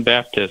 one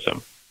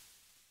baptism,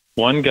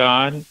 one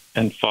God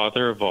and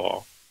Father of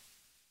all,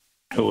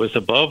 who is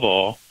above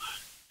all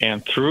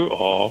and through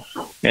all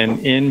and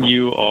in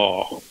you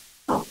all.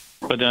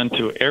 But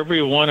unto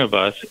every one of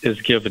us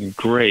is given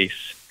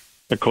grace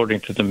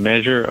according to the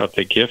measure of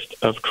the gift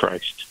of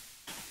Christ.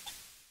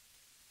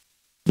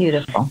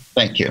 Beautiful.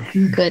 Thank you.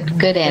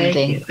 Good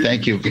ending.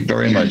 Thank you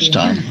very much,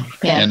 Tom,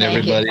 and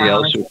everybody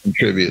else who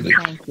contributed.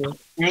 Thank you.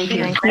 Thank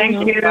you.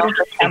 Thank you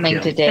for coming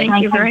today.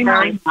 Thank you very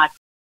much.